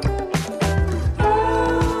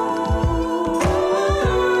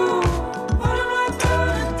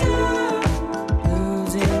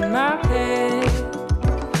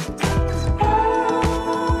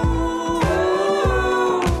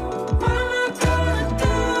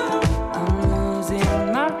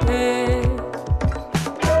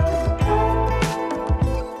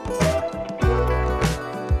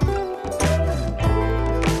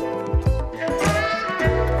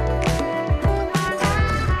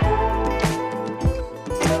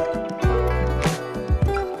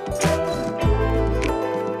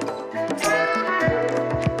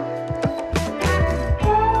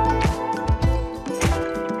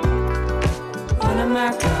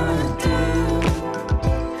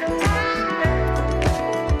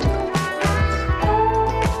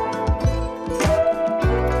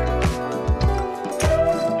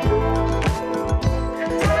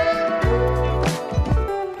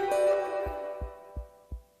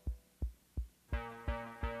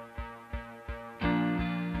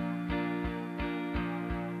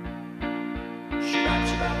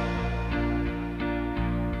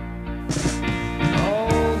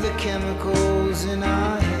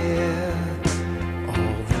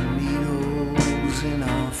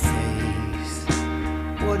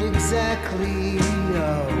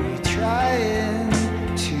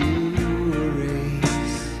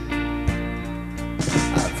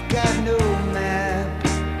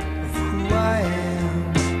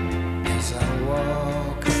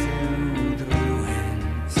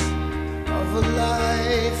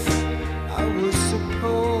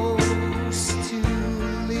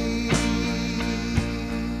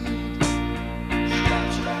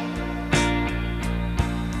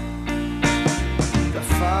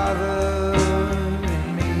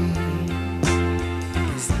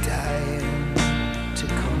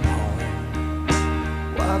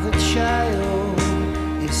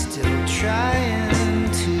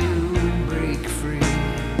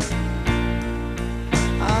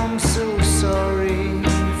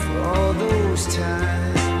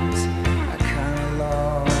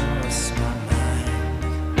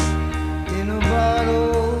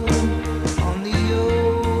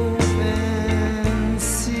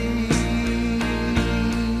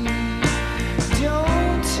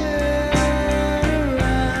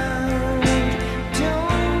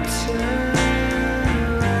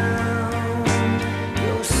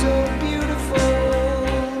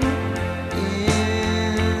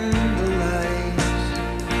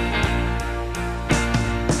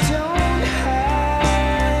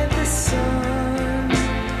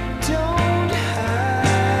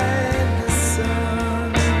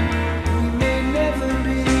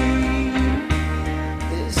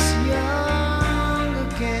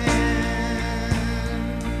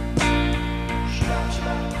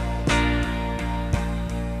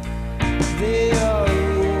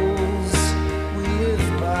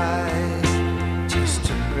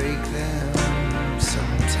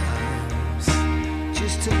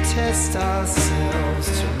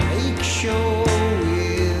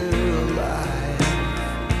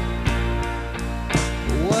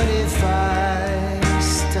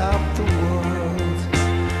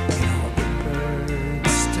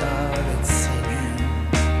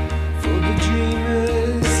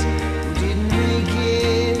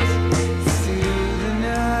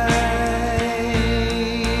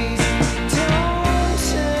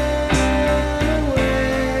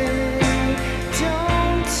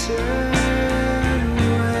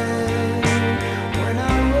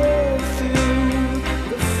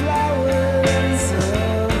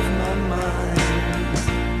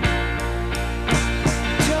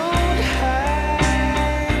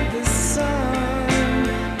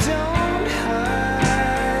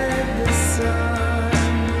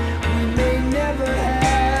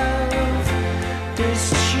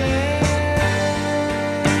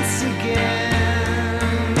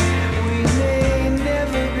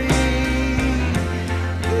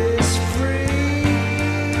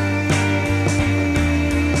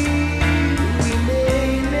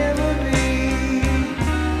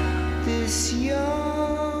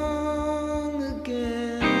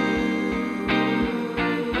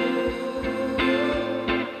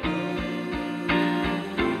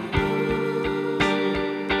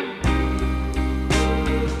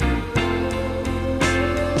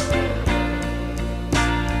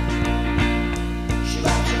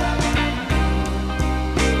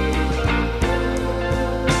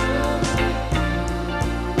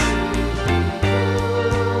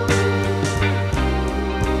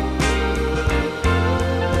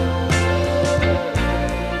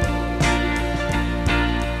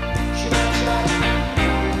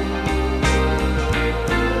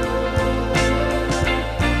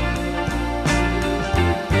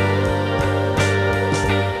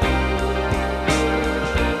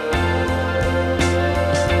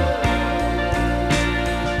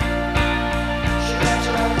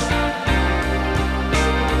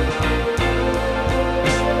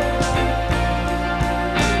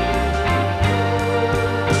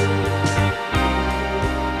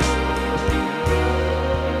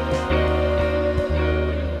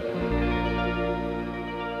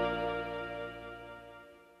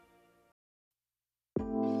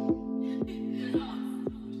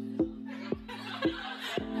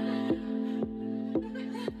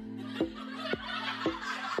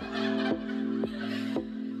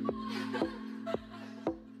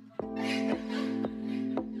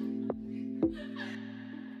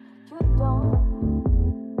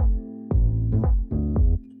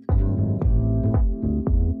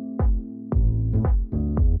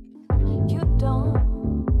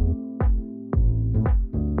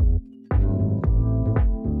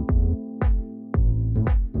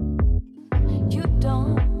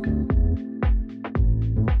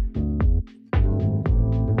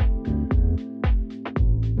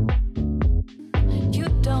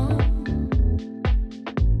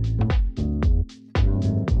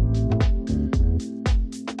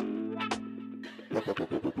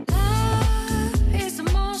 Love is the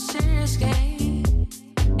most serious game,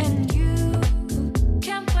 and you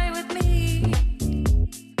can play with me.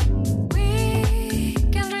 We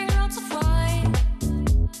can drink lots of wine,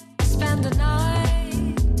 spend the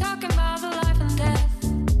night talking about the life and death.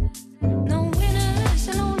 No winners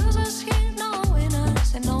and no losers here, no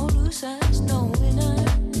winners and no losers, no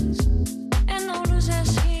winners and no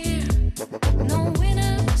losers here. No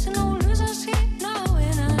winners and no losers here, no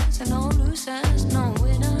winners and no losers, no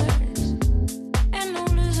winners and no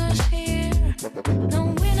losers here.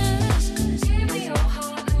 No winners, give me your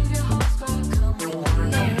heart, leave your heart spark, come with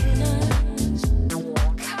me. No winners,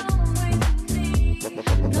 come with me.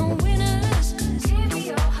 No winners, give me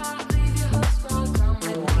your heart, leave your heart spark, come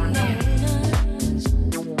with me. No winners,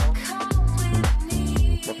 come with me.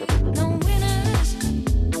 No winners.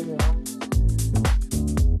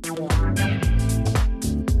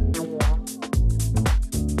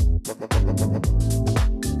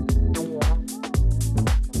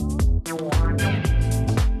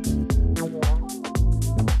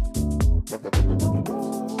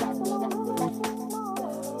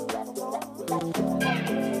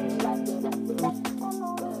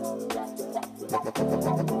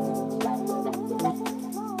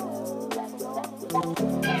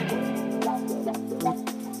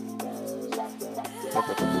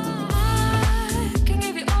 I can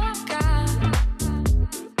give you all I've got.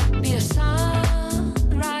 Be a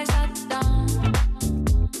sunrise at dawn.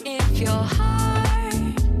 If your heart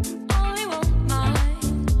only won't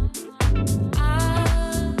mine,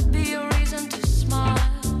 I'll be your reason to smile.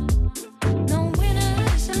 No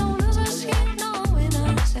winners and no losers here, no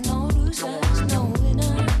winners and no losers, no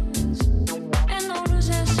winners and no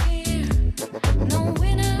losers here. No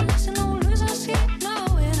winners and no losers here, no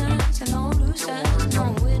winners and no losers, no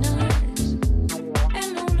winners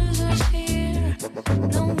and no losers here.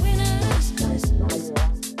 No winners.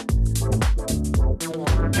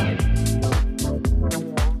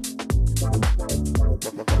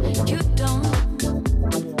 You don't.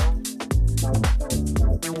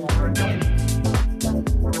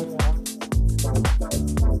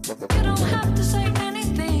 You don't have to say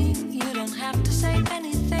anything. You don't have to say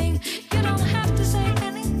anything. You don't have to say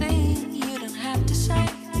anything. You don't have to say.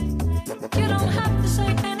 You don't have to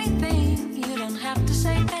say anything. You don't have to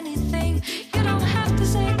say anything. You don't have to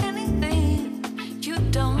say anything. You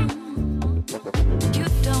don't. You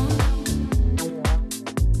don't.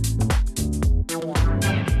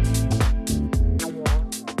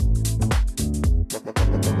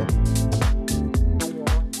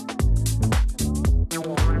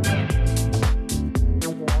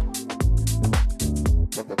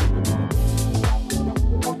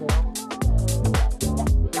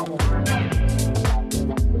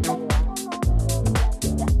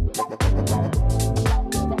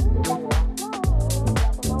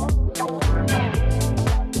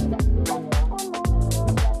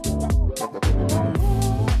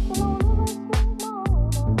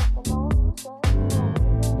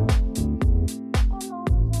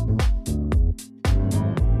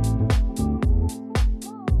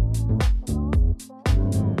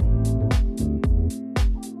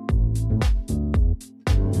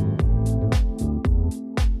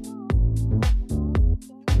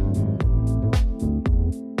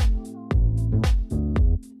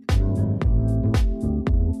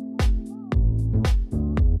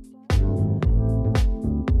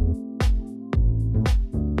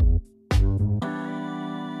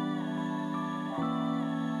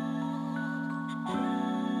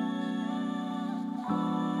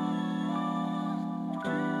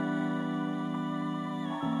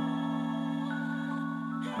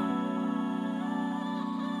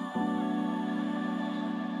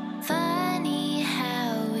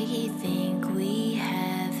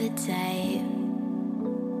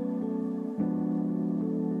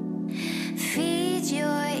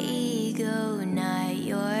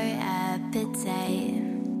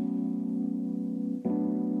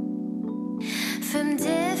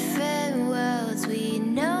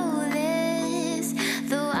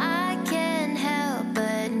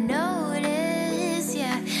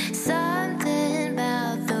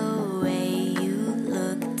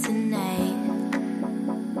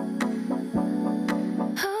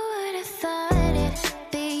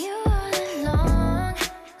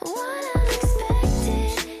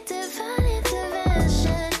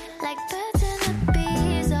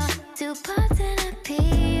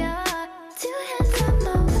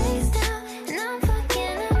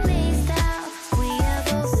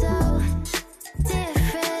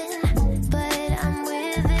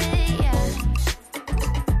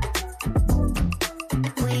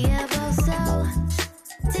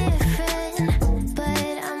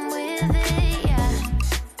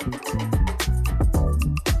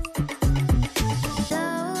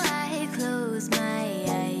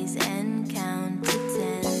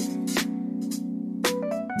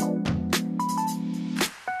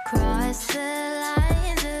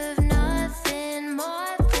 lines of nothing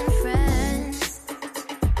more than friends.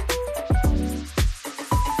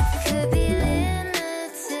 Could be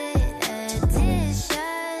limited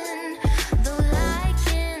edition, though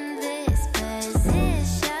liking this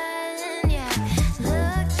position, yeah.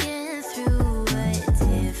 Looking through a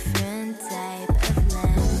different type of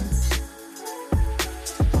lens.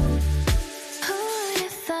 Who would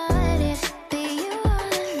have thought it'd be you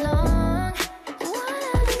all along? What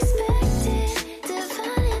unexpected,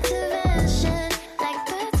 divine intervention, like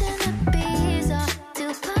birds in the bees, or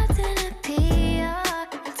two parts in a pea,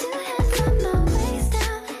 or two hands on my waist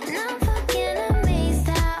down, and I'm fucking amazed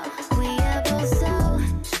how we are both so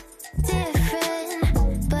different,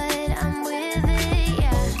 but I'm with it,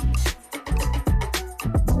 yeah.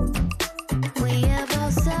 We are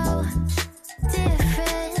both so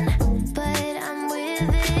different, but I'm with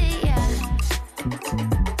it, yeah.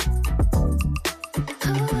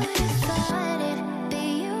 Who would have thought it'd be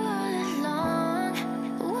you all along?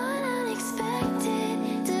 What unexpected,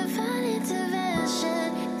 divine intervention,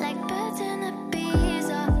 like birds in the bees,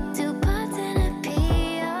 or two parts in a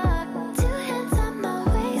pea, or two hands on my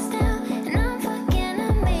waist down, and I'm fucking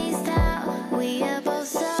amazed how we are both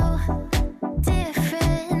so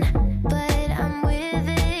different, but I'm with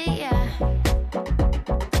it, yeah.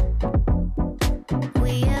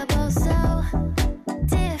 We are both so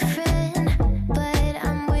different, but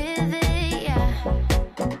I'm with it, yeah.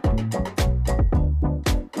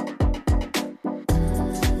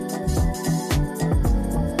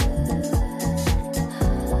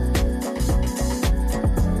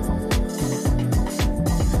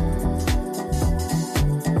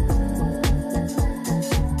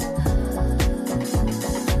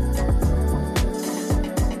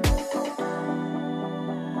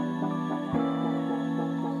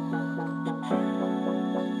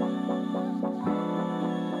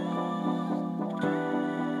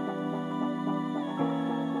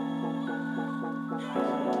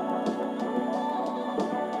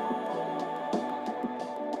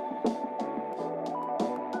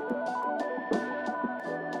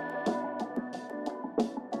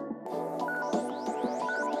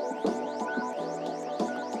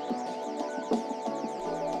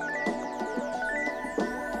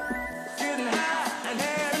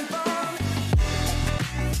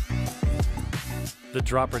 The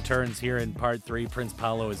drop returns here in part 3. Prince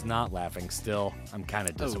Paolo is not laughing still. I'm kind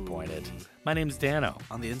of disappointed. My name's Dano.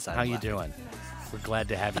 On the inside, How I'm you laughing. doing? We're glad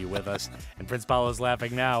to have you with us. And Prince Paolo's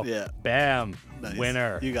laughing now. Yeah. Bam. Nice.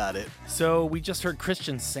 Winner. You got it. So we just heard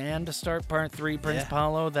Krystian San to start part 3, Prince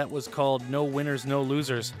Paolo. That was called No Winners, No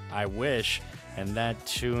Losers. I wish. And that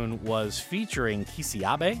tune was featuring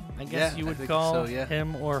Kiciabe, I guess Yeah, you I would think call so, yeah.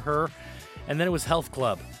 him or her. And then it was Health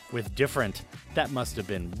Club with Different. That must have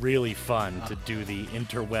been really fun to do the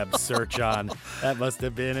interweb search on. That must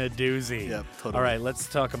have been a doozy. Yep, totally. All right, let's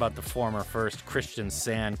talk about the former first. Krystian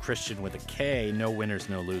San, Christian with a K. No winners,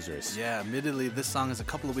 no losers. Yeah, admittedly, this song is a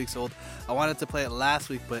couple of weeks old. I wanted to play it last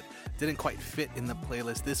week, but didn't quite fit in the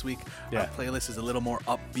playlist this week. Yeah. Our playlist is a little more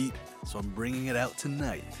upbeat, so I'm bringing it out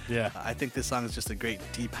tonight. Yeah. I think this song is just a great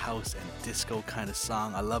deep house and disco kind of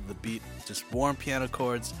song. I love the beat, just warm piano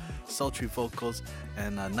chords, sultry vocals,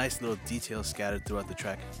 and nice little details scattered throughout the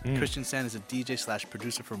track. Krystian San is a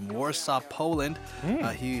DJ/producer from Warsaw, Poland.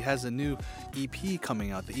 He has a new EP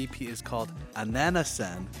coming out. The EP is called Anana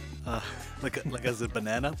San. Like as a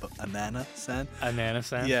banana, but Anana San. Anana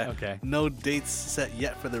San? Yeah. Okay. No dates set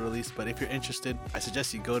yet for the release, but if you're interested, I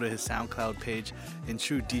suggest you go to his SoundCloud page. In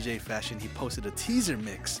true DJ fashion, he posted a teaser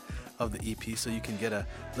mix of the EP so you can get a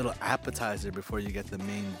little appetizer before you get the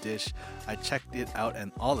main dish. I checked it out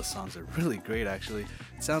and all the songs are really great actually.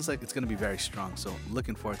 It sounds like it's going to be very strong, so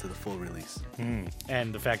looking forward to the full release.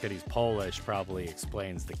 And the fact that he's Polish probably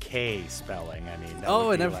explains the K spelling. I mean, that Oh,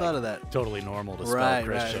 would I be, never like, thought of that. Totally normal to spell Right,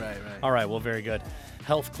 Christian. right. All right, well, very good.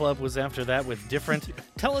 Health Club was after that with Different.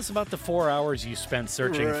 Tell us about the 4 hours you spent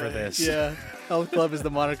searching for this. Yeah. Health Club is the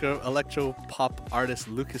moniker of electro pop artist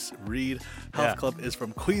Lucas Reed. Health Yeah. Club is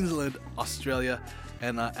from Queensland, Australia.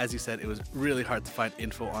 And as you said, it was really hard to find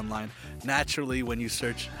info online. Naturally, when you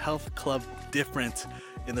search Health Club Different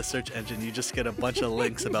in the search engine, you just get a bunch of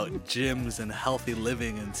links about gyms and healthy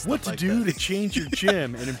living and stuff What to like do that. to change your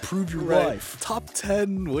gym and improve your Right. life. Top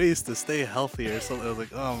 10 ways to stay healthy or something. I was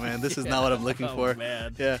like, oh man, this is not what I'm looking for.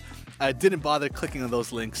 Man. Yeah. I didn't bother clicking on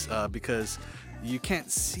those links because You can't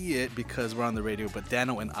see it because we're on the radio, but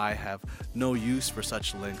Dano and I have no use for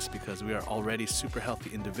such links because we are already super healthy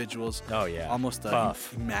individuals. Oh, yeah. Almost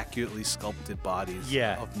buff. Immaculately sculpted bodies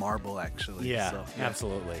of marble, actually. Yeah, so,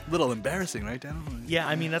 absolutely. A little embarrassing, right, Dano? Yeah,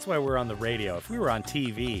 I mean, that's why we're on the radio. If we were on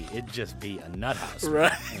TV, it'd just be a nut house.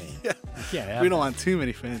 Right. I mean, we don't want too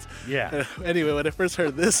many fans. Yeah. Anyway, when I first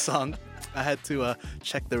heard this song, I had to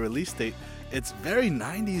check the release date. It's very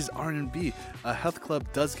 90s R&B. Health Club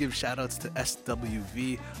does give shout-outs to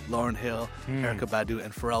SWV, Lauryn Hill, Erykah Badu,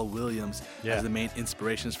 and Pharrell Williams as the main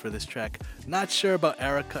inspirations for this track. Not sure about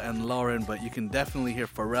Erykah and Lauryn, but you can definitely hear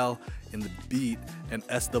Pharrell in the beat and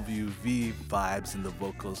SWV vibes in the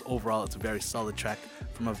vocals. Overall, it's a very solid track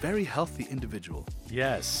from a very healthy individual.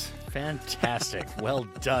 Yes, fantastic. Well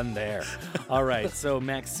done there. All right, so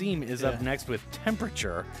Maxime is up next with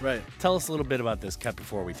Temperature. Right. Tell us a little bit about this cut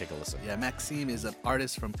before we take a listen. Yeah, Maxime is an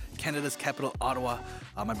artist from Canada's capital, Ottawa.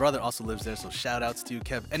 My brother also lives there, so shout outs to you,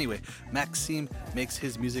 Kev. Anyway, Maxime makes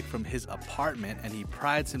his music from his apartment, and he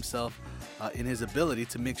prides himself in his ability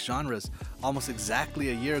to mix genres. Almost exactly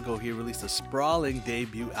a year ago, he released a sprawling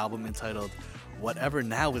debut album entitled Whatever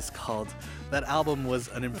Now Is Called. That album was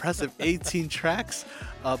an impressive 18 tracks.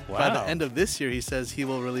 By the end of this year, he says he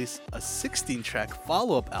will release a 16-track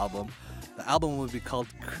follow-up album. The album will be called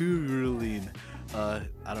Kuruline. I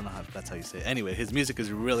don't know if that's how you say it. Anyway, his music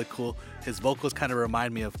is really cool. His vocals kind of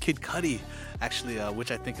remind me of Kid Cudi, actually,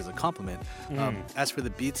 which I think is a compliment. As for the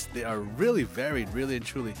beats, they are really varied, really and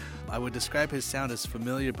truly. I would describe his sound as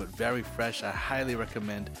familiar but very fresh. I highly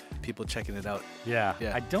recommend people checking it out. Yeah.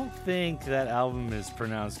 I don't think that album is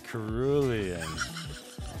pronounced Cerulean.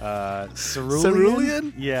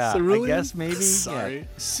 Cerulean? Yeah, Cerulean? I guess maybe. Sorry.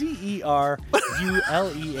 Yeah.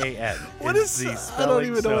 Cerulean. What is the spelling? I don't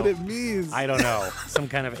even know what it means. I don't know. Some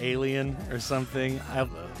kind of alien or something.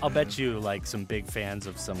 I'll bet you like some big fans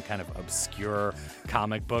of some kind of obscure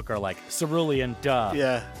comic book are like, Cerulean, duh.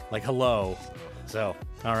 Yeah. Like, hello. So,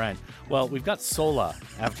 all right. Well, we've got Sola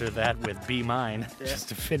after that with Be Mine, just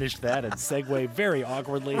to finish that and segue very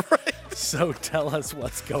awkwardly. Right. So tell us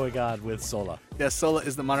what's going on with Sola. Yeah, Sola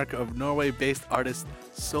is the moniker of Norway-based artist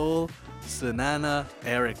Sol Sunana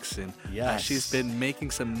Eriksson. Yes. She's been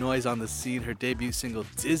making some noise on the scene. Her debut single,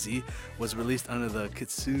 Dizzy, was released under the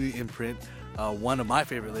Kitsune imprint, one of my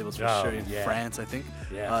favorite labels for sure in France, I think.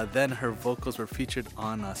 Yeah. Then her vocals were featured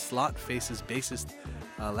on Slot Face's bassist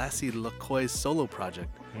Lassie LaCoy's solo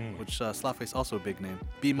project, which Slotface also a big name.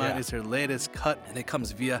 Be Mine is her latest cut, and it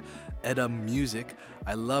comes via Edda Music.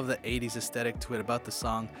 I love the 80s aesthetic to it about the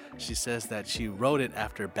song. She says that she wrote it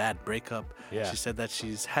after a bad breakup. Yeah. She said that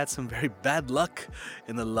she's had some very bad luck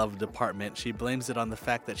in the love department. She blames it on the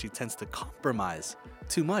fact that she tends to compromise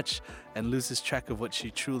too much and loses track of what she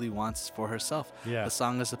truly wants for herself. Yeah. The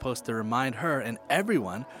song is supposed to remind her and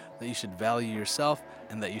everyone that you should value yourself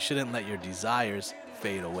and that you shouldn't let your desires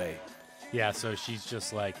fade away. Yeah, so she's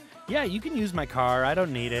just like, yeah, you can use my car. I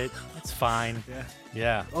don't need it. It's fine.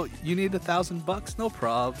 Yeah. Oh, you need $1,000? No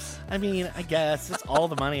probs. I mean, I guess it's all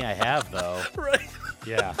the money I have, though. Right.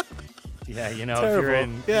 Yeah. Yeah, you know, Terrible.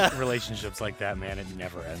 if you're in relationships like that, man, it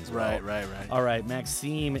never ends well. Right. All right,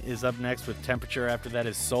 Maxime is up next with Temperature. After that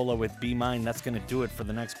is Sola with Be Mine. That's going to do it for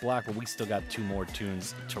the next block, but we still got 2 more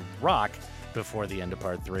tunes to rock before the end of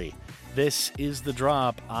part 3. This is The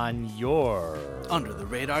Drop on your Under the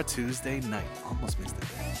Radar Tuesday night. Almost missed it.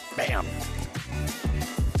 Bam.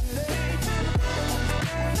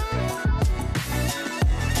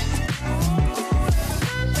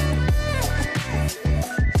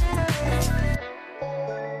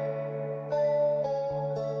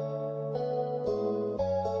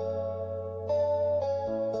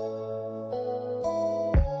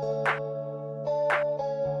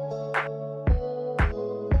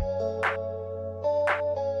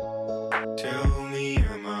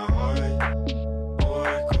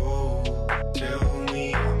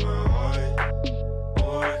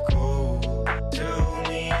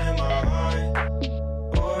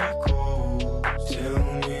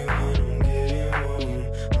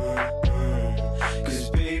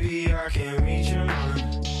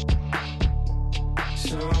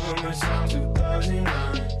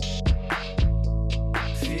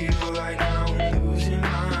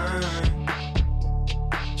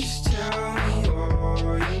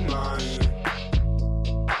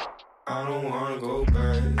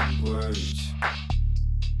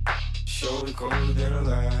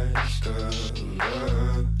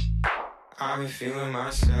 Feeling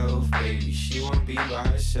myself, baby. She won't be by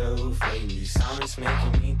herself, baby. Silence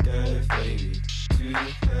making me deaf, baby. To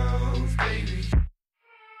health, baby.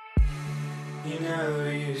 You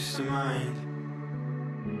never used to mind.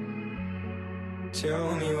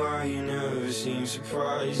 Tell me why you never seem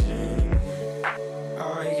surprising.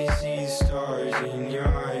 I can see the stars in your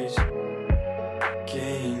eyes.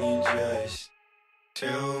 Can you just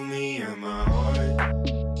tell me am I hard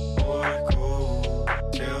or cold?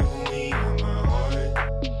 Tell me am I hard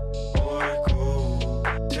or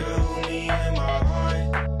cold? Tell me am I hard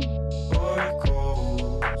or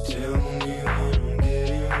cold? Tell me when I'm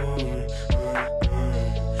getting home.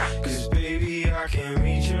 'Cause baby I can't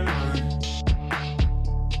reach your mind.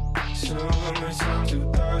 Summertime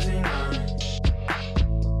 2009.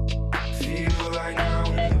 Feel like now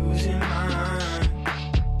I'm losing my mind.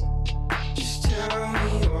 Just tell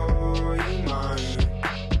me all you mind.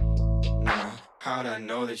 Now, how'd I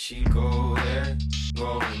know that she'd go there?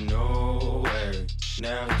 Going nowhere.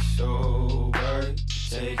 Never sober.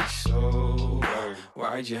 Take it sober.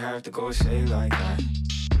 Why'd you have to go say like that?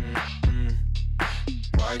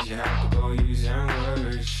 Why'd you have to go use them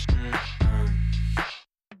words?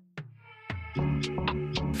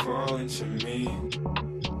 Fall into me,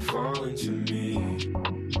 fall into me,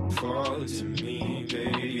 fall into me,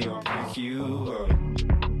 baby, I'll pick you up.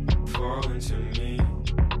 Fall into me,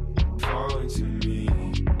 fall into me,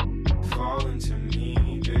 fall into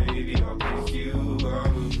me, baby, I'll pick you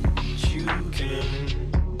up. You can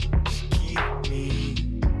just keep me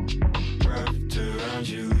wrapped around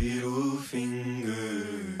your little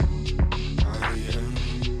finger. I am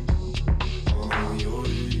all yours.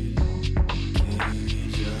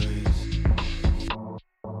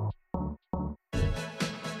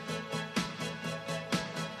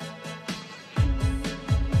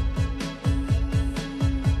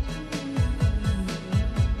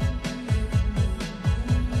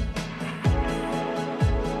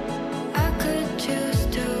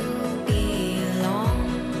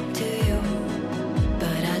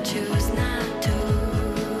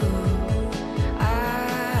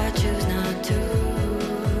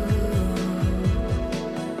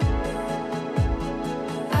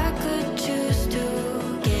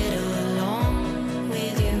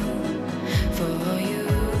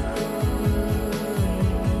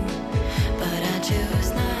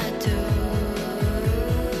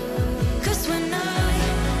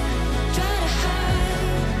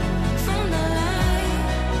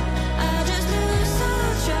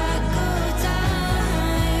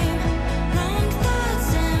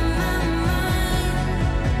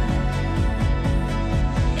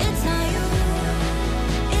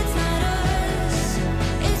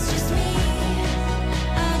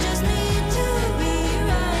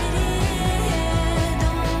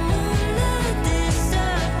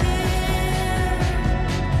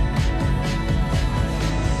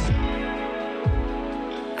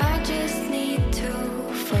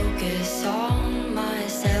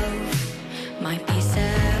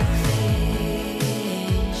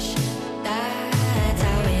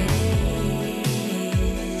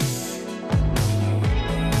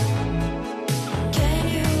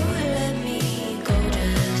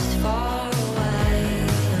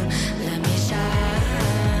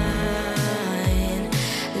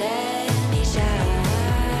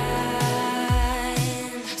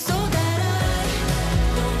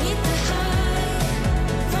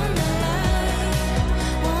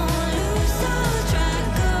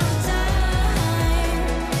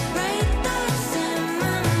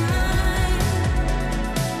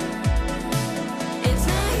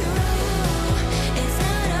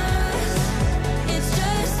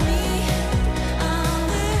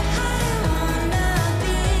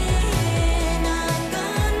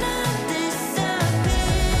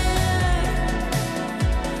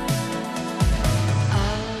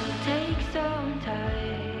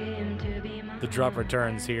 Drop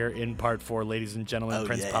returns here in part 4, ladies and gentlemen. Oh,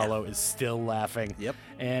 Prince yeah. Paolo is still laughing. Yep.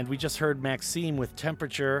 And we just heard Maxime with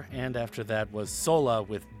Temperature, and after that was Sola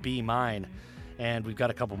with Be Mine. And we've got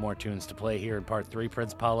a couple more tunes to play here in part 3,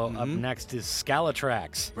 Prince Paolo. Up next is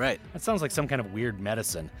SCALATRAXX. Right. That sounds like some kind of weird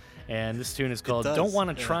medicine. And this tune is called does, Don't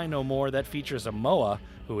Wanna yeah. Try No More. That features Amoa,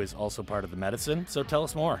 who is also part of the medicine. So tell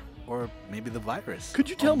us more. Or maybe the virus. Could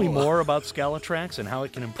you tell me Amoa. more about SCALATRAXX and how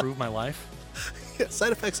it can improve my life? Yeah,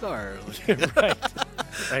 side effects are. Right.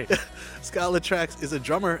 Right. SCALATRAXX is a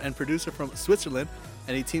drummer and producer from Switzerland,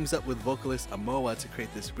 and he teams up with vocalist Amoa to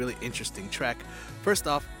create this really interesting track. First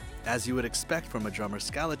off, as you would expect from a drummer,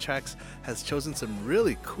 SCALATRAXX has chosen some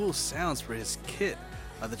really cool sounds for his kit.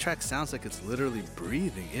 The track sounds like it's literally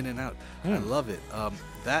breathing in and out. I love it.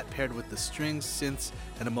 That paired with the strings, synths,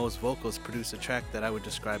 and Amoa's vocals produce a track that I would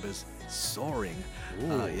describe as soaring.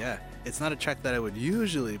 Yeah, it's not a track that I would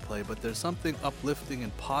usually play, but there's something uplifting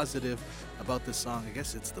and positive about this song. I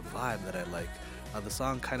guess it's the vibe that I like. The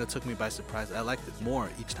song kind of took me by surprise. I liked it more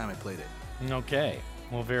each time I played it. Okay.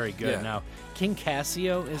 Well, very good. Yeah. Now, King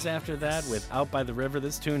Casio is after that with Out by the River.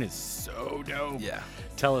 This tune is so dope. Yeah.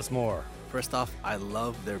 Tell us more. First off, I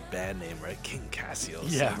love their band name, right? King Casio.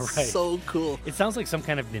 Yeah, Sounds right. So cool. It sounds like some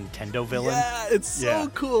kind of Nintendo villain. Yeah, it's so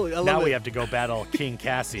cool. I love now it. we have to go battle King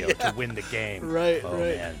Casio to win the game. Right, oh,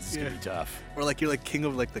 right. man, this is going to be tough. Or like you're like king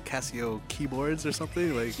of like the Casio keyboards or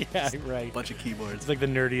something. Like Yeah, right. bunch of keyboards. It's like the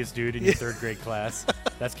nerdiest dude in your third grade class.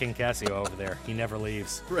 That's King Casio over there. He never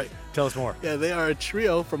leaves. Right. Tell us more. Yeah, they are a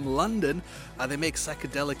trio from London. They make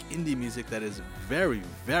psychedelic indie music that is very,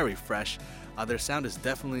 very fresh. Their sound is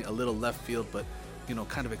definitely a little left field, but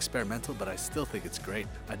kind of experimental, but I still think it's great.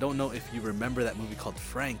 I don't know if you remember that movie called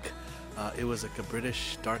Frank. It was like a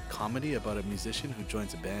British dark comedy about a musician who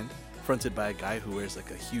joins a band fronted by a guy who wears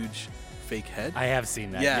like a huge fake head. I have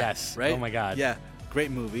seen that, Yeah, yes. right? Oh my God. Yeah,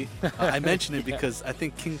 great movie. I mention it because I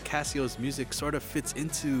think King Casio's music sort of fits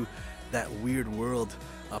into that weird world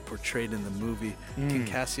portrayed in the movie. King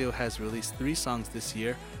Casio has released 3 songs this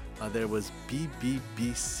year. There was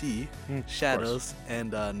BBBC, Shadows,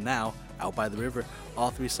 and now Out by the River.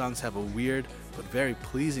 All 3 songs have a weird but very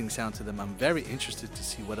pleasing sound to them. I'm very interested to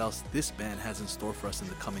see what else this band has in store for us in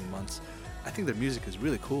the coming months. I think their music is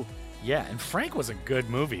really cool. Yeah, and Frank was a good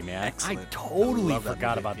movie, man. Excellent. I totally I love that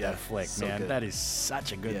forgot movie. about Yeah, that flick, so man. good. That is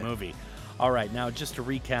such a good Yeah. movie. All right, now just to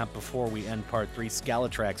recap before we end part 3,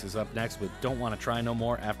 SCALATRAXX is up next with Don't Wanna Try No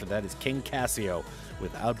More. After that is King Casio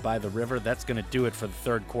with Out by the River. That's going to do it for the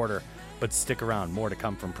third quarter, but stick around. More to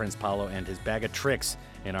come from Prince Paolo and his bag of tricks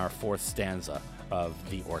in our 4th stanza of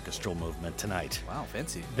the orchestral movement tonight. Wow,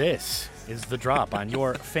 fancy. This is The Drop on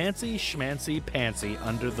your fancy schmancy pantsy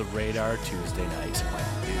under the radar Tuesday night.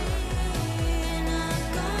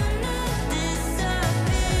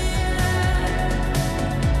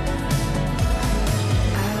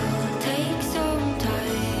 I'll take some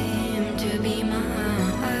time to be mine.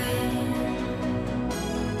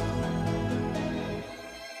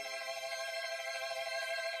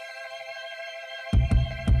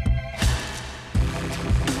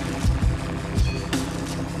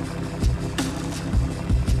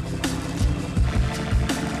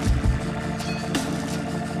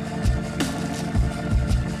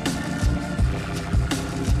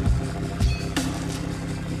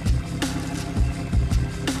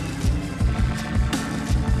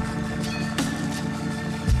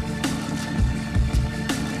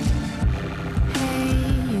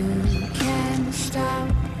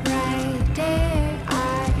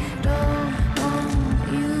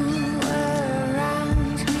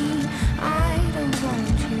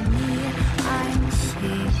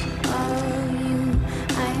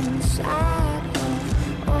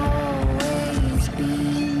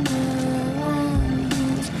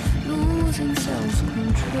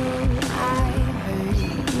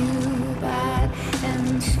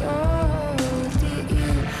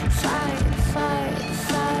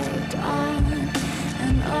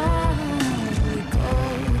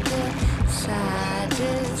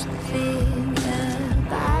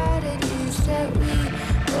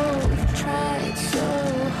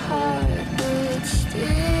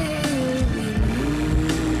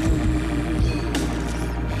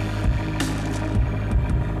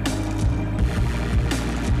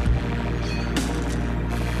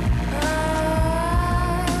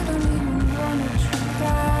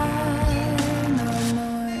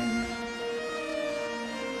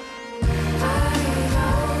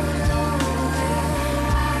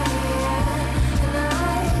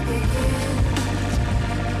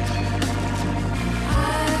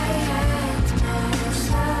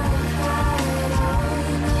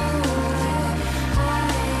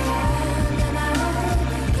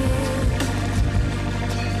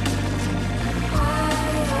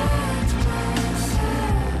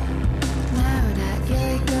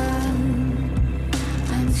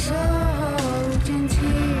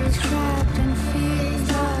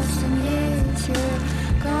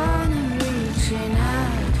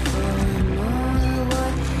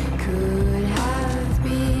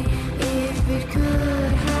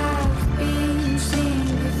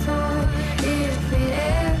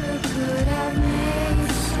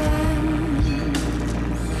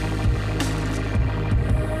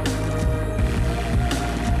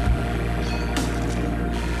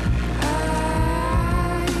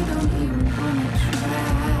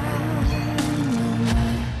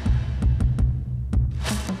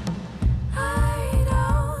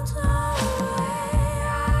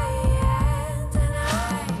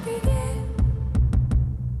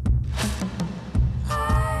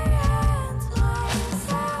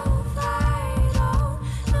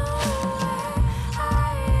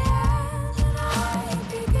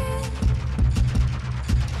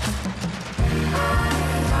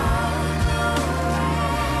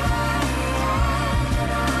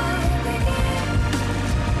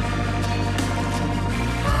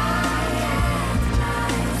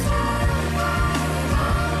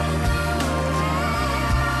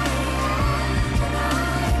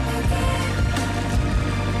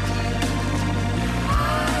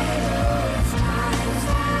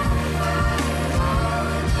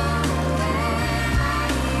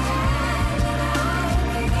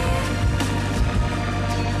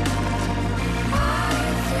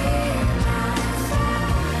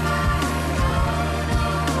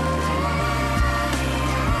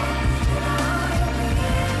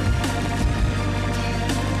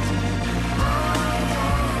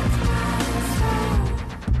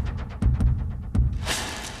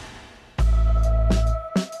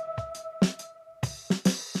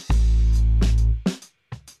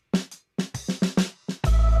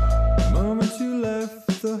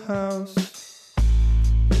 house.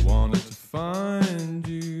 I wanted to find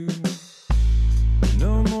you.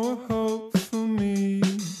 No more hope for me.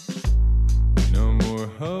 No more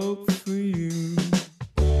hope for you.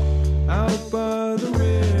 Out by the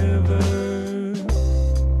river,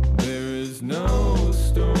 there is no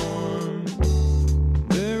storm.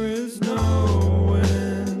 There is no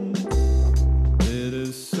wind. It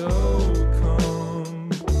is so calm.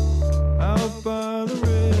 Out by the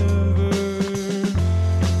river.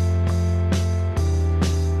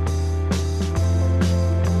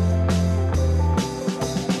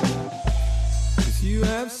 'Cause you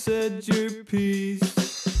have said your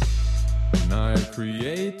piece, and I have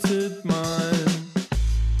created mine.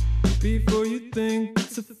 Before you think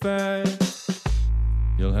it's a fact,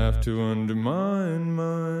 you'll have to undermine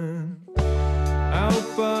mine. Out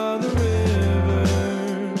by the river,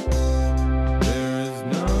 there is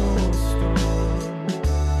no storm.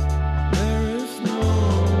 There is no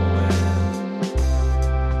wind.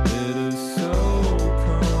 It is so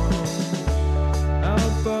calm.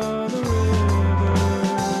 Out by the river.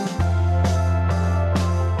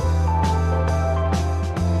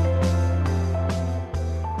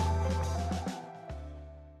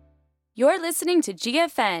 You're listening to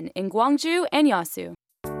GFN in Gwangju and Yeosu.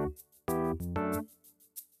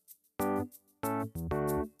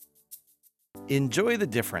 Enjoy the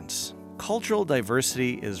difference. Cultural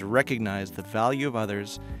diversity is recognizing the value of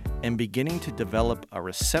others and beginning to develop a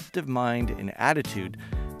receptive mind and attitude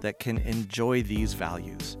that can enjoy these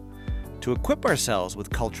values. To equip ourselves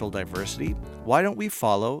with cultural diversity, why don't we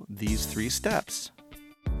follow these 3 steps?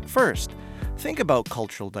 First, think about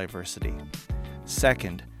cultural diversity.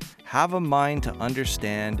 Second, have a mind to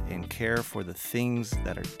understand and care for the things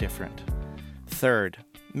that are different. Third,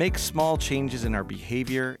 make small changes in our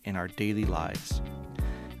behavior in our daily lives.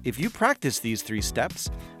 If you practice these 3 steps,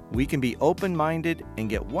 we can be open-minded and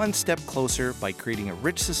get one step closer by creating a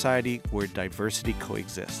rich society where diversity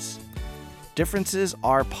coexists. Differences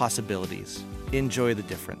are possibilities. Enjoy the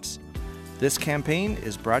difference. This campaign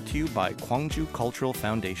is brought to you by Gwangju Cultural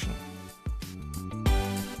Foundation.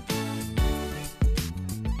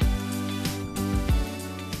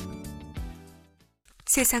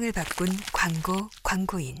 세상을 바꾼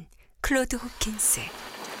광고인 클로드 홉킨스.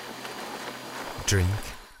 Drink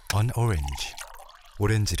an orange.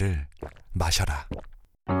 오렌지를 마셔라.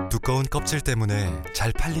 두꺼운 껍질 때문에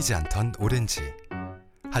잘 팔리지 않던 오렌지.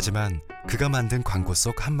 하지만 그가 만든 광고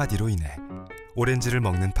속 한마디로 인해 오렌지를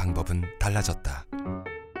먹는 방법은 달라졌다.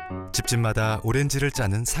 집집마다 오렌지를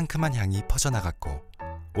짜는 상큼한 향이 퍼져나갔고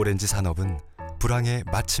오렌지 산업은 불황의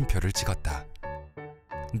마침표를 찍었다.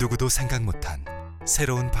 누구도 생각 못한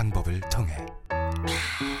새로운 방법을 통해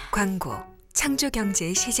광고, 창조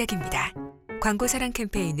경제의 시작입니다. 광고 사랑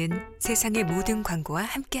캠페인은 세상의 모든 광고와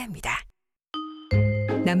함께합니다.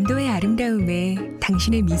 남도의 아름다움에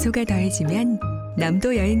당신의 미소가 더해지면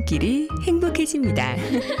남도 여행길이 행복해집니다.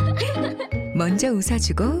 먼저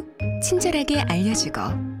웃어주고 친절하게 알려주고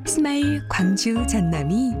스마일 광주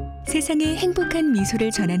전남이 세상에 행복한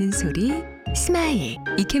미소를 전하는 소리 스마일.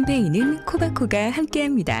 이 캠페인은 코바코가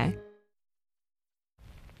함께합니다.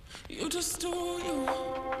 You just do you,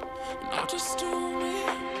 and I'll just do me.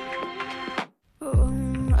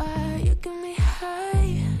 You get me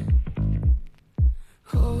high,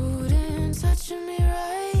 holding, touching me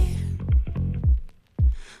right.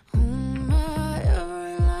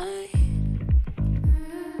 Every night,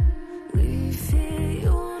 we feel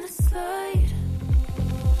you wanna slide.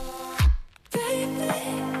 Baby,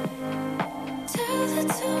 tell it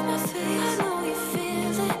to my face. I know you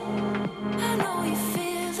feel it. I know you feel it.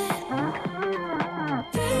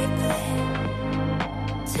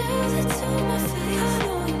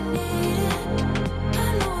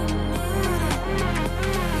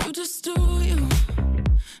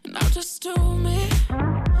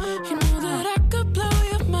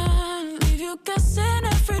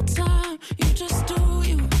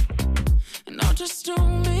 Just do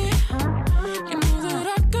me. You know that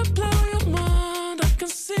I could blow your mind. I can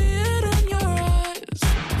see it in your eyes.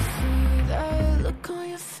 See that look on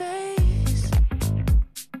your face.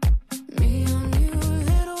 Me on you,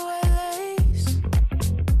 little white lace.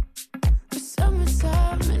 The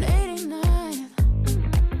summertime in '89.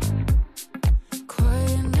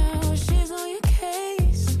 Quiet now, she's on your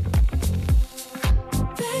case.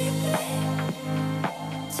 Baby,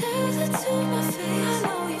 tell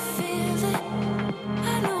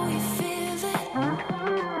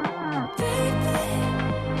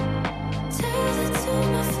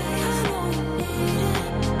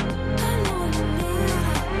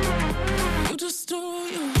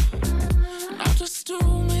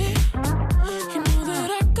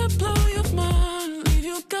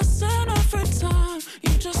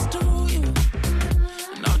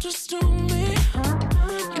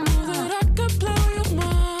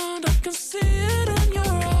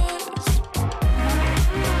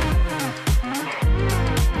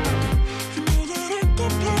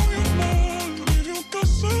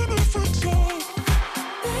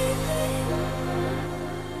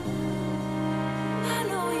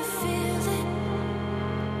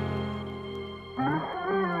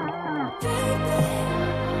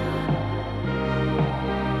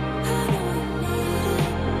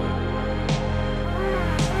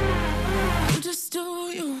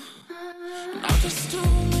Now just do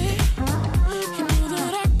me. You know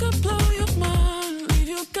that I could blow your mind, leave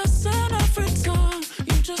you guessing every time.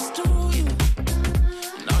 You just do you.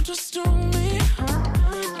 Now just do me.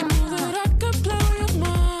 You know that I could blow your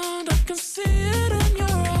mind. I can see it in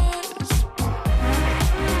your eyes.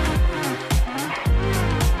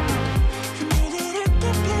 You know that I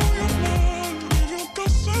could blow your mind, leave you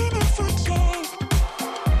guessing every time.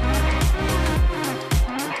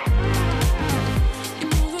 You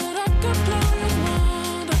know that I could blow your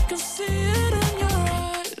mind. I can see it in your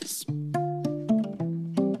eyes.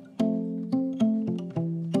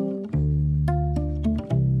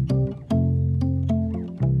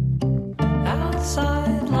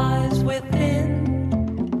 Outside lies within.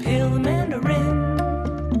 Peel the mandarin.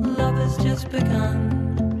 Love has just begun.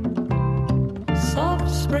 Soft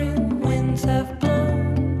spring winds have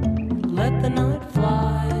blown. Let the night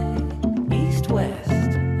fly east west.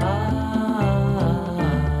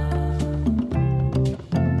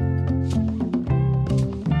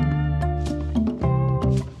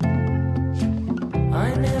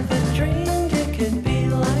 I never dreamed it could be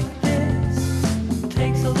like this.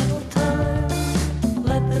 Takes a little time.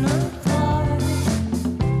 Let the night fly.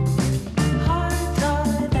 High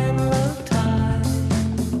tide and low tide,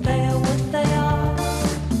 they are what they are.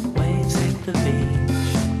 Waves hit the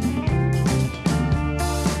beach.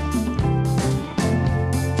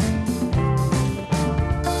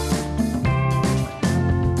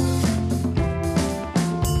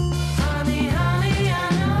 Honey, honey, I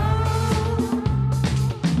know.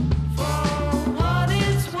 For what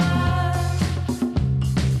it's worth.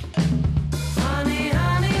 Honey,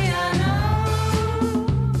 honey, I know.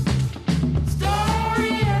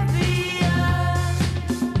 Story of the earth.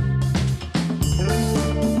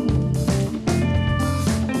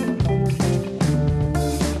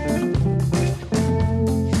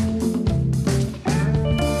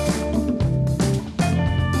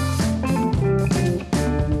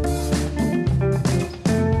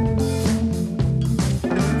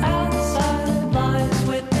 Outside lies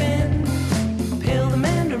within. Peel the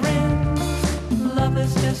mandarin. Love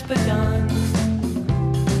has just begun.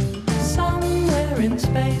 Somewhere in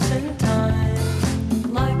space and time,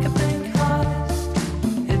 like a pink heist,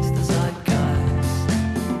 it's the Zeitgeist.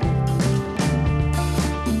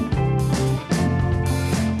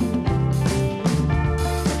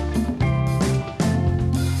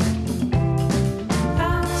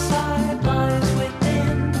 Outside lies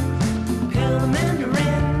within. Peel the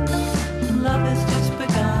mandarin. Love has just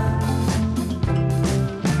begun.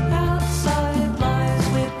 Outside lies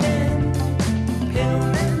within. Peel the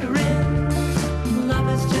mandarin. Love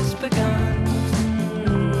has just begun.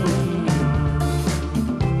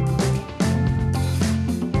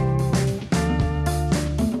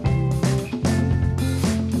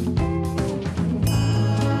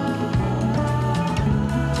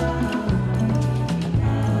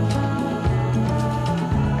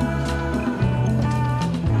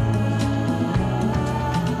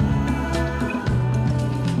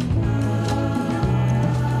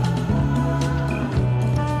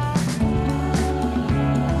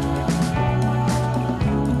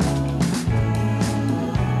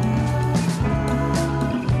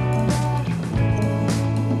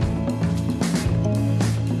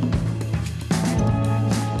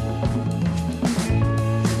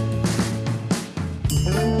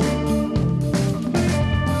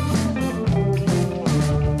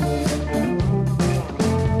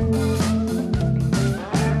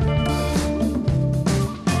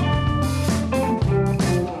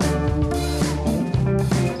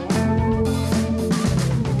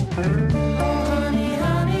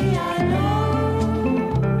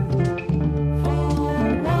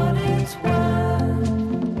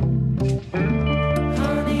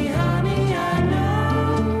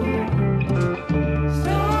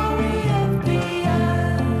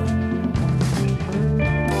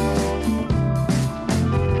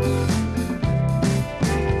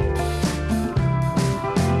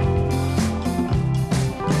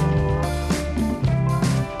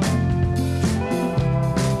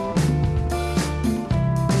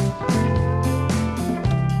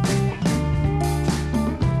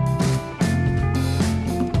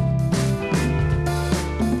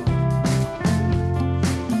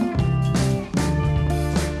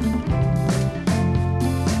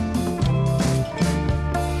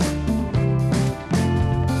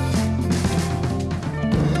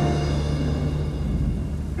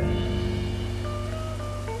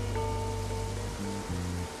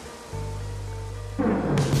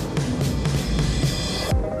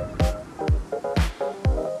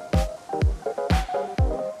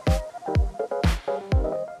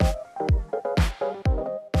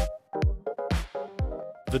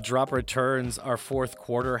 The drop returns. Our fourth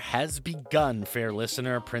quarter has begun, fair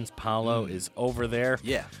listener. Prince Paolo is over there.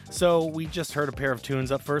 Yeah. So we just heard a pair of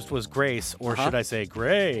tunes. Up first was Grace, or should I say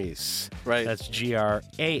Grace? Right. That's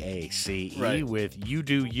GRAACE Right. with You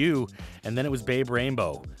Do You. And then it was Babe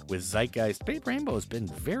Rainbow with Zeitgeist. Babe Rainbow has been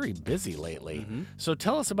very busy lately. So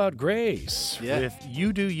tell us about Grace with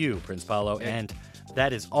You Do You, Prince Paolo. And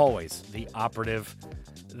that is always the operative.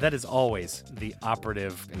 That is always the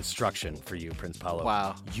operative instruction for you, Prince Paolo.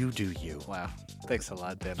 Wow. You do you. Wow. Thanks a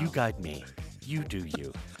lot, Dan. You guide me. You do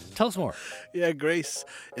you. Tell us more. Yeah, Grace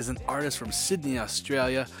is an artist from Sydney,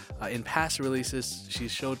 Australia. In past releases, she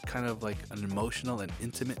showed kind of like an emotional and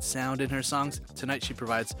intimate sound in her songs. Tonight, she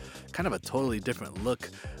provides kind of a totally different look.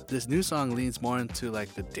 This new song leans more into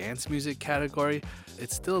like the dance music category.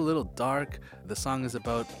 It's still a little dark. The song is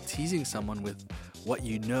about teasing someone with what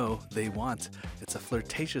you know they want. It's a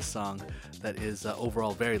flirtatious song that is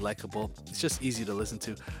overall very likable. It's just easy to listen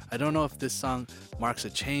to. I don't know if this song marks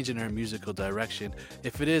a change in her musical direction.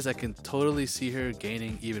 If it is, I can totally see her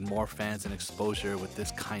gaining even more fans and exposure with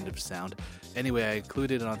this kind of sound. Anyway, I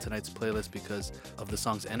included it on tonight's playlist because of the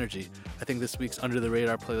song's energy. I think this week's Under the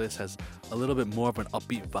Radar playlist has a little bit more of an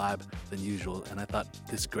upbeat vibe than usual, and I thought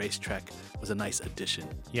this Grace track was a nice addition.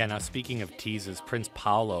 Yeah, now speaking of teases, Prince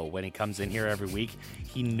Paolo, when he comes in here every week,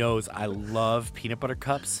 he knows I love peanut butter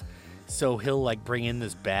cups. So he'll like bring in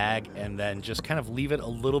this bag and then just kind of leave it a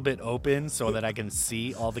little bit open so that I can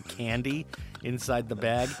see all the candy inside the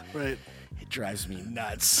bag. Right. It drives me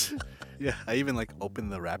nuts. Yeah, I even like open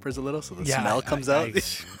the wrappers a little so the smell comes out.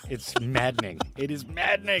 It's maddening. It is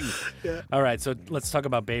maddening. Yeah. All right, so let's talk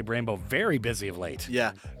about Babe Rainbow. Very busy of late.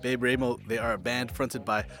 Yeah, Babe Rainbow, they are a band fronted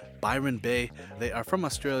by Byron Bay. They are from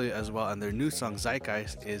Australia as well, and their new song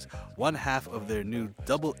Zeitgeist is one half of their new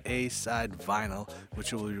double A side vinyl,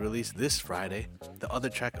 which will be released this Friday. The other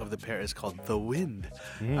track of the pair is called The Wind,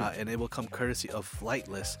 and it will come courtesy of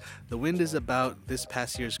Flightless. The Wind is about this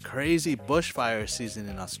past year's crazy bushfire season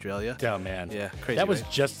in Australia. Oh, man. Yeah, crazy. That was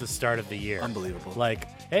right? just the start of the year. Unbelievable. Like,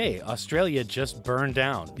 hey, Australia just burned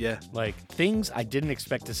down. Yeah. Like, things I didn't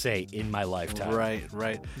expect to say in my lifetime.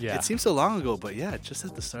 Right. Yeah. It seems so long ago, but yeah, just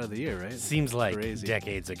at the start of the year, right? Seems like Crazy.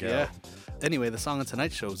 decades ago. Yeah. Anyway, the song on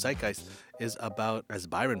tonight's show, Zeitgeist, is about, as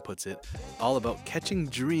Byron puts it, all about catching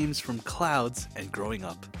dreams from clouds and growing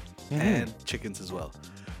up. And chickens as well.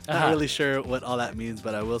 Not really sure what all that means,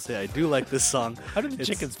 but I will say I do like this song. How did the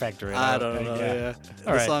chickens factor in? I don't know, yeah.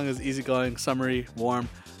 All The right. song is easygoing, summery, warm.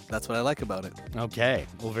 That's what I like about it. Okay,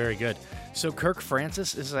 well, very good. So Kirk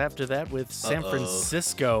Francis is after that with San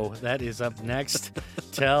Francisco. That is up next.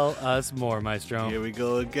 Tell us more, Maestro. Here we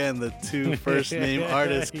go again. The two first name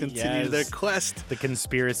artists continue their Yes. quest. The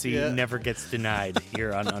conspiracy never gets denied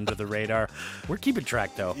here on Under the Radar. We're keeping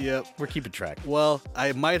track, though. Yep. We're keeping track. Well,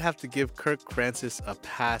 I might have to give Kirk Francis a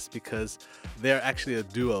pass because they're actually a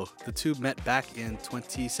duo. The two met back in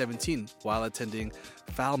 2017 while attending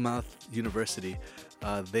Falmouth University.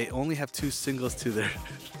 They only have two singles to their...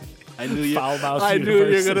 I knew you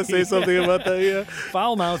were going to say something about that, yeah.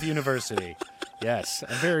 Falmouth University. Yes,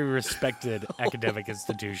 a very respected academic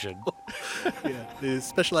institution. Yeah, they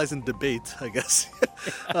specialize in debate, I guess.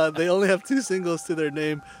 They only have two singles to their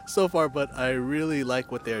name so far, but I really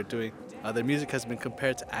like what they are doing. Their music has been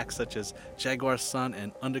compared to acts such as Jaguar Sun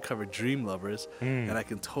and Undercover Dream Lovers, and I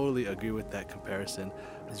can totally agree with that comparison.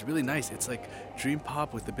 It's really nice. It's like dream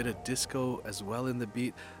pop with a bit of disco as well in the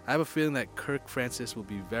beat. I have a feeling that Kirk Francis will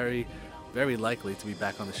be very, very likely to be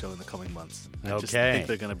back on the show in the coming months. I just think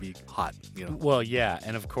they're going to be hot, you know. Well, yeah,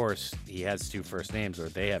 and of course, he has two first names, or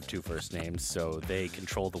they have two first names, so they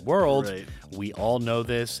control the world. Right. We all know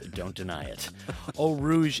this. Don't deny it. Eau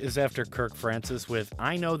Rouge is after Kirk Francis with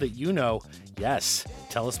I Know That You Know. Yes,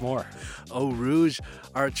 tell us more. Eau Rouge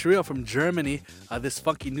are a trio from Germany. This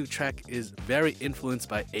funky new track is very influenced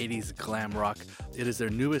by 80s glam rock. It is their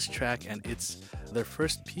newest track, and it's their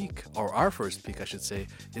first peek, or our first peek, I should say,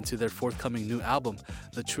 into their forthcoming new album.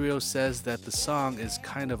 The trio says that the song is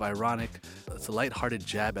kind of ironic. It's a lighthearted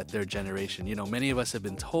jab at their generation. You know, many of us have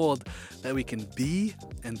been told that we can be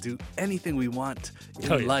and do anything we want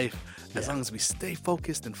in life as long as we stay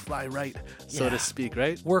focused and fly right, so to speak,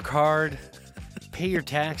 right? Work hard, pay your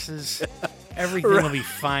taxes. Everything will be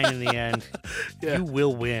fine in the end. You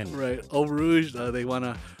will win. Right. Eau Rouge, they want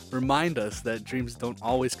to remind us that dreams don't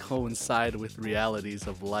always coincide with realities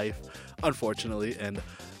of life, unfortunately. And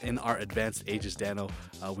in our advanced ages, Dano,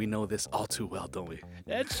 we know this all too well, don't we?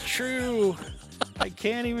 That's true. I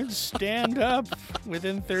can't even stand up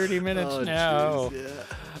within 30 minutes now. Geez, yeah.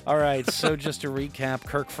 All right, so just to recap,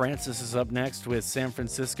 Kirk Francis is up next with San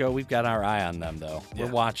Francisco. We've got our eye on them, though. We're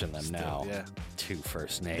watching them now. Yeah. 2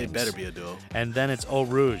 first names. They better be a duo. And then it's Eau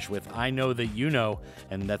Rouge with I Know That You Know,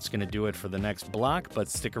 and that's going to do it for the next block, but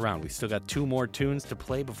stick around. We still got 2 more tunes to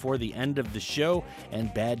play before the end of the show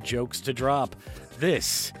and bad jokes to drop.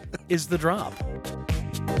 This is The Drop.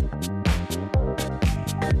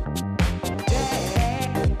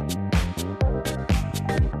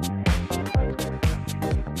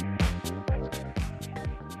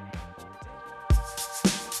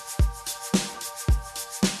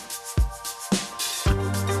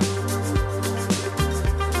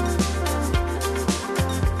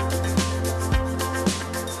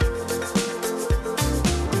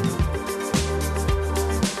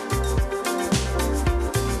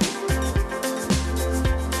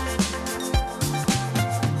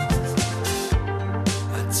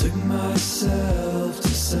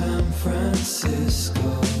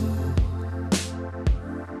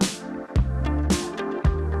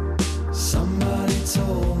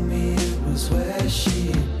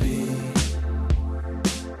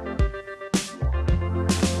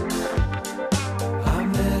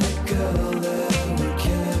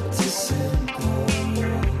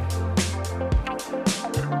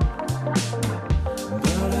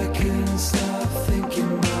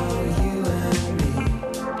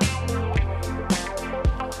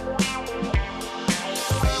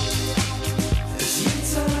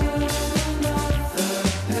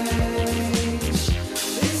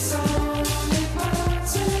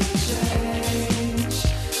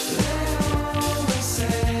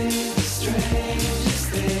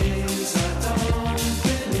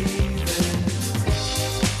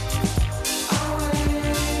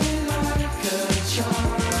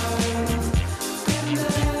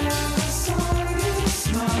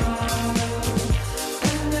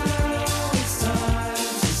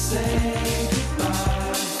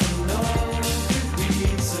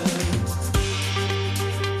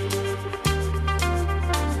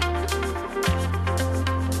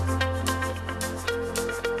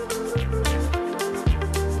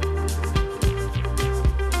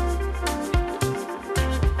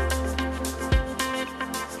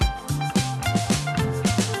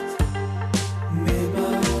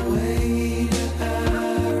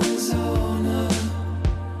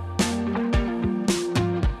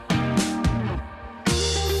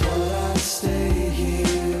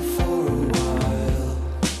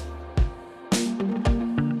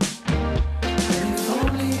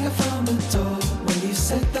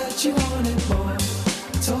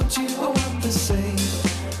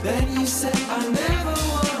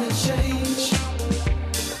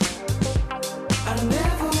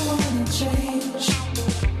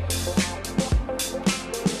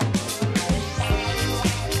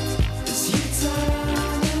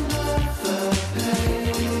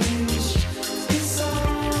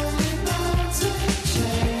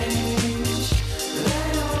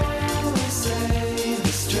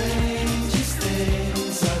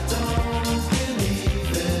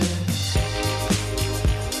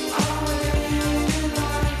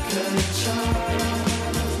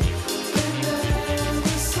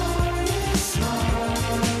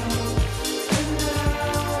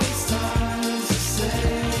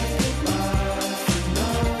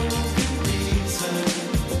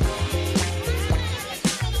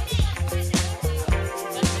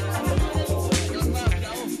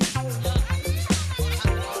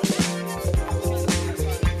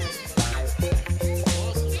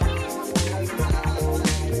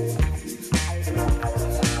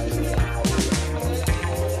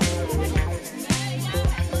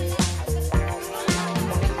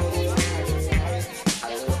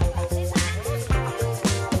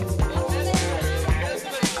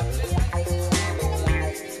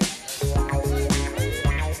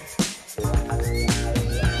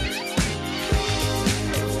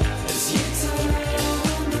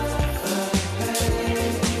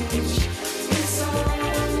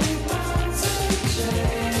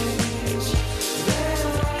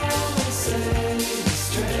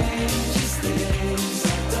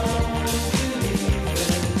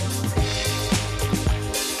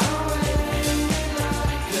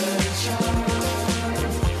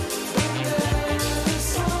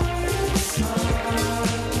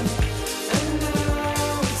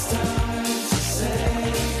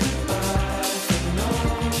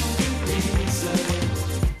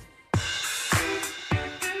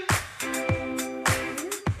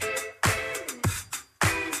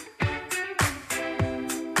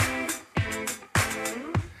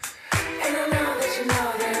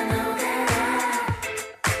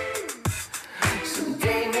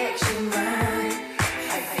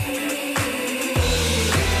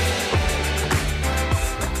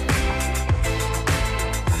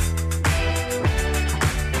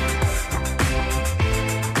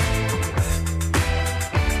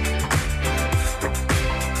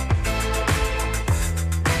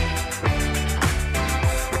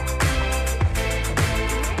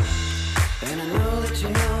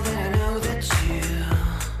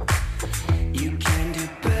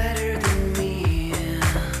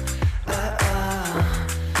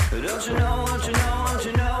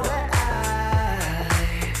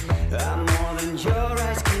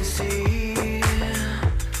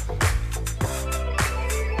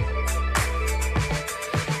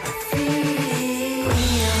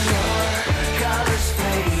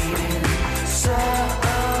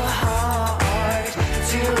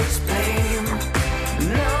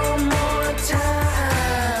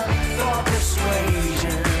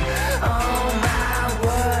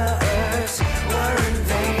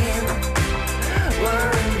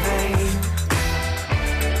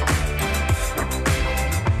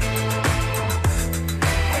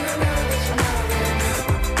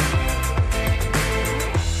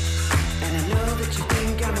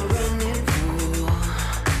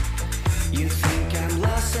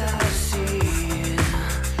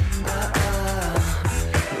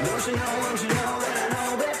 you know that I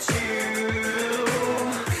know that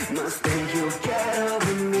you must think you'll get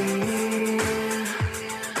over me.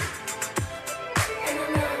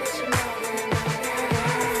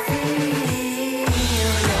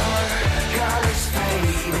 Feel your colors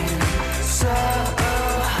fading, so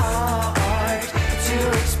hard to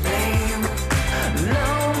explain. No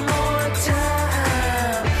more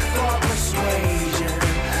time for persuasion.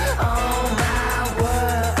 All my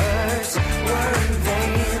words were in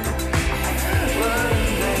vain. Were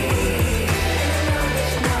in vain.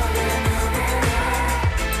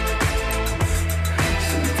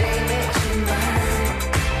 Someday make you mine.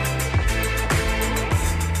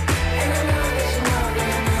 And I know that you know that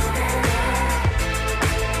I know that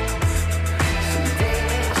someday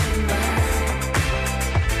make you mine.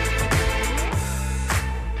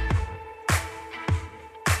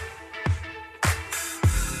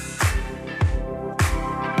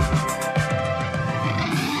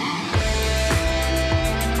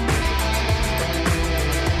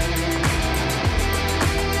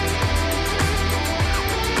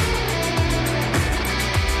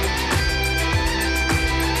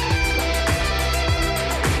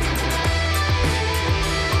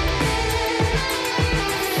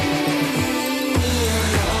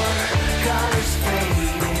 Colors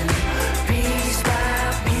fading, piece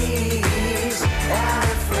by piece, out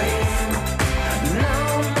of frame. No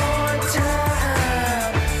more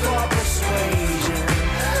time for persuasion.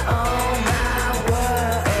 All my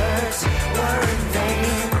words were in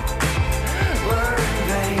vain. Were in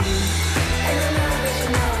vain. And I know that you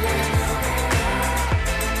know that I know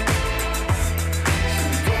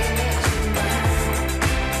someday make you mine.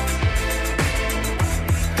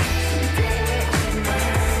 Someday make you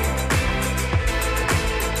mine.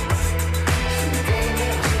 Someday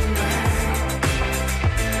make you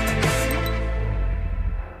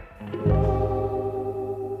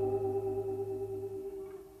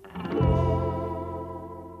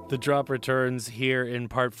The drop returns here in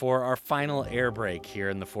part 4, our final air break here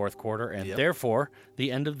in the fourth quarter, and therefore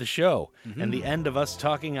the end of the show and the end of us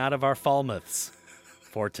talking out of our Falmouths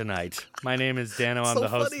for tonight. My name is Dano. I'm So the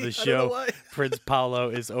host funny. of the I don't know show. why. Prince Paolo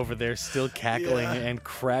is over there still cackling Yeah. and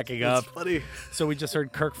cracking It's up. funny. So we just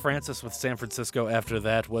heard Kirk Francis with San Francisco. After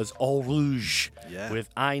that was Eau Rouge with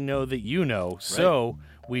I Know That You Know. So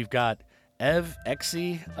we've got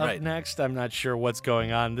Ev.Exi up Right. next. I'm not sure what's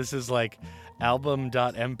going on. This is like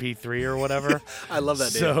album.mp3 or whatever. I love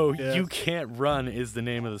that name. So Yeah. You Can't Run is the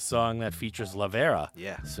name of the song that features Lavera.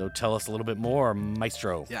 Yeah. So tell us a little bit more,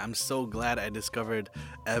 Maestro. Yeah, I'm so glad I discovered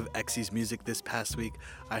Ev.Exi's music this past week.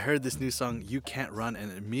 I heard this new song, You Can't Run,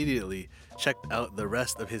 and immediately checked out the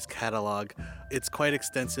rest of his catalog. It's quite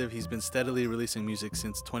extensive. He's been steadily releasing music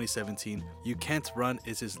since 2017. You Can't Run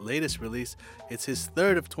is his latest release. It's his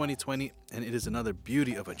third of 2020, and it is another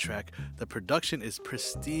beauty of a track. The production is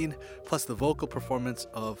pristine, plus the vocal performance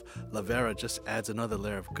of Lavera just adds another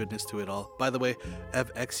layer of goodness to it all. By the way,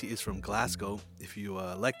 Ev.Exi is from Glasgow. If you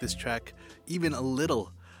like this track even a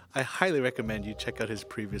little, I highly recommend you check out his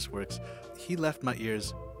previous works. He left my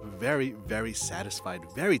ears very, very satisfied.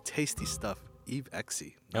 Very tasty stuff.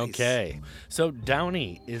 Ev.Exi. Nice. Okay, so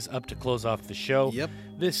Downy is up to close off the show. Yep.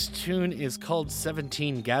 This tune is called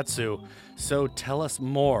 17 Gatsu. So tell us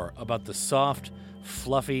more about the soft,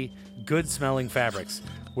 fluffy, good-smelling fabrics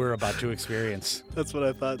we're about to experience. That's what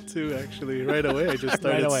I thought too, actually. Right away, I just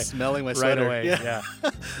started smelling my sweater. Right away, yeah.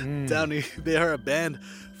 Downy, they are a band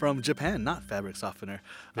from Japan, not fabric softener.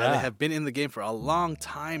 They have been in the game for a long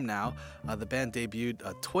time now. The band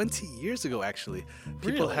debuted 20 years ago, actually.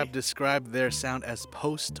 People Really? have described their sound as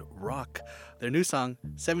post-rock. Their new song,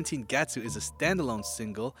 17 Gatsu, is a standalone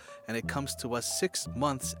single, and it comes to us 6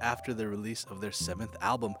 months after the release of their 7th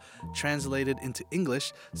album. Translated into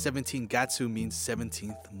English, 17 Gatsu means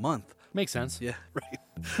 17th month. Makes sense. Yeah, right.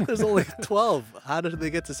 There's only 12. How did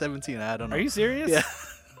they get to 17? I don't know. Are you serious? Yeah.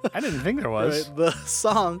 I didn't think there was. Right. The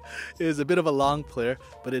song is a bit of a long player,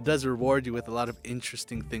 but it does reward you with a lot of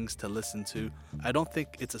interesting things to listen to. I don't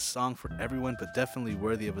think it's a song for everyone, but definitely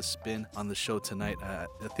worthy of a spin on the show tonight. I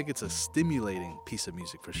think it's a stimulating piece of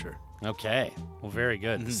music for sure. Okay. Well, very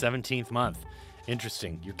good. The 17th month.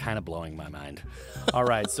 Interesting. You're kind of blowing my mind. All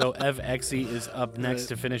right. So Ev.Exi is up next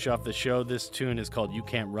to finish off the show. This tune is called You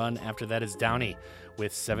Can't Run. After that is Downy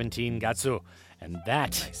with 17 Gatsu. And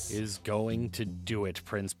that is going to do it,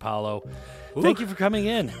 Prince Paolo. Thank you for coming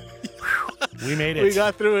in. We made it. We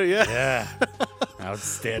got through it, yeah. Yeah.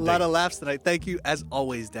 Outstanding. A lot of laughs tonight. Thank you, as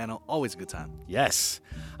always, Dano. Always a good time. Yes.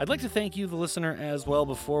 I'd like to thank you, the listener, as well.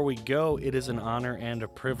 Before we go, it is an honor and a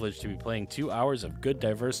privilege to be playing 2 hours of good,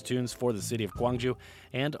 diverse tunes for the city of Gwangju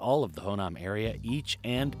and all of the Honam area each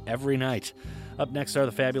and every night. Up next are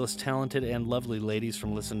the fabulous, talented, and lovely ladies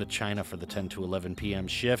from Listen to China for the 10 to 11 p.m.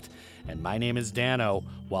 shift. And my name is Dano,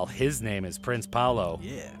 while his name is Prince Paolo.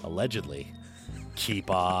 Yeah. Allegedly. Keep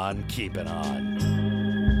on keeping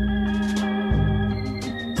on.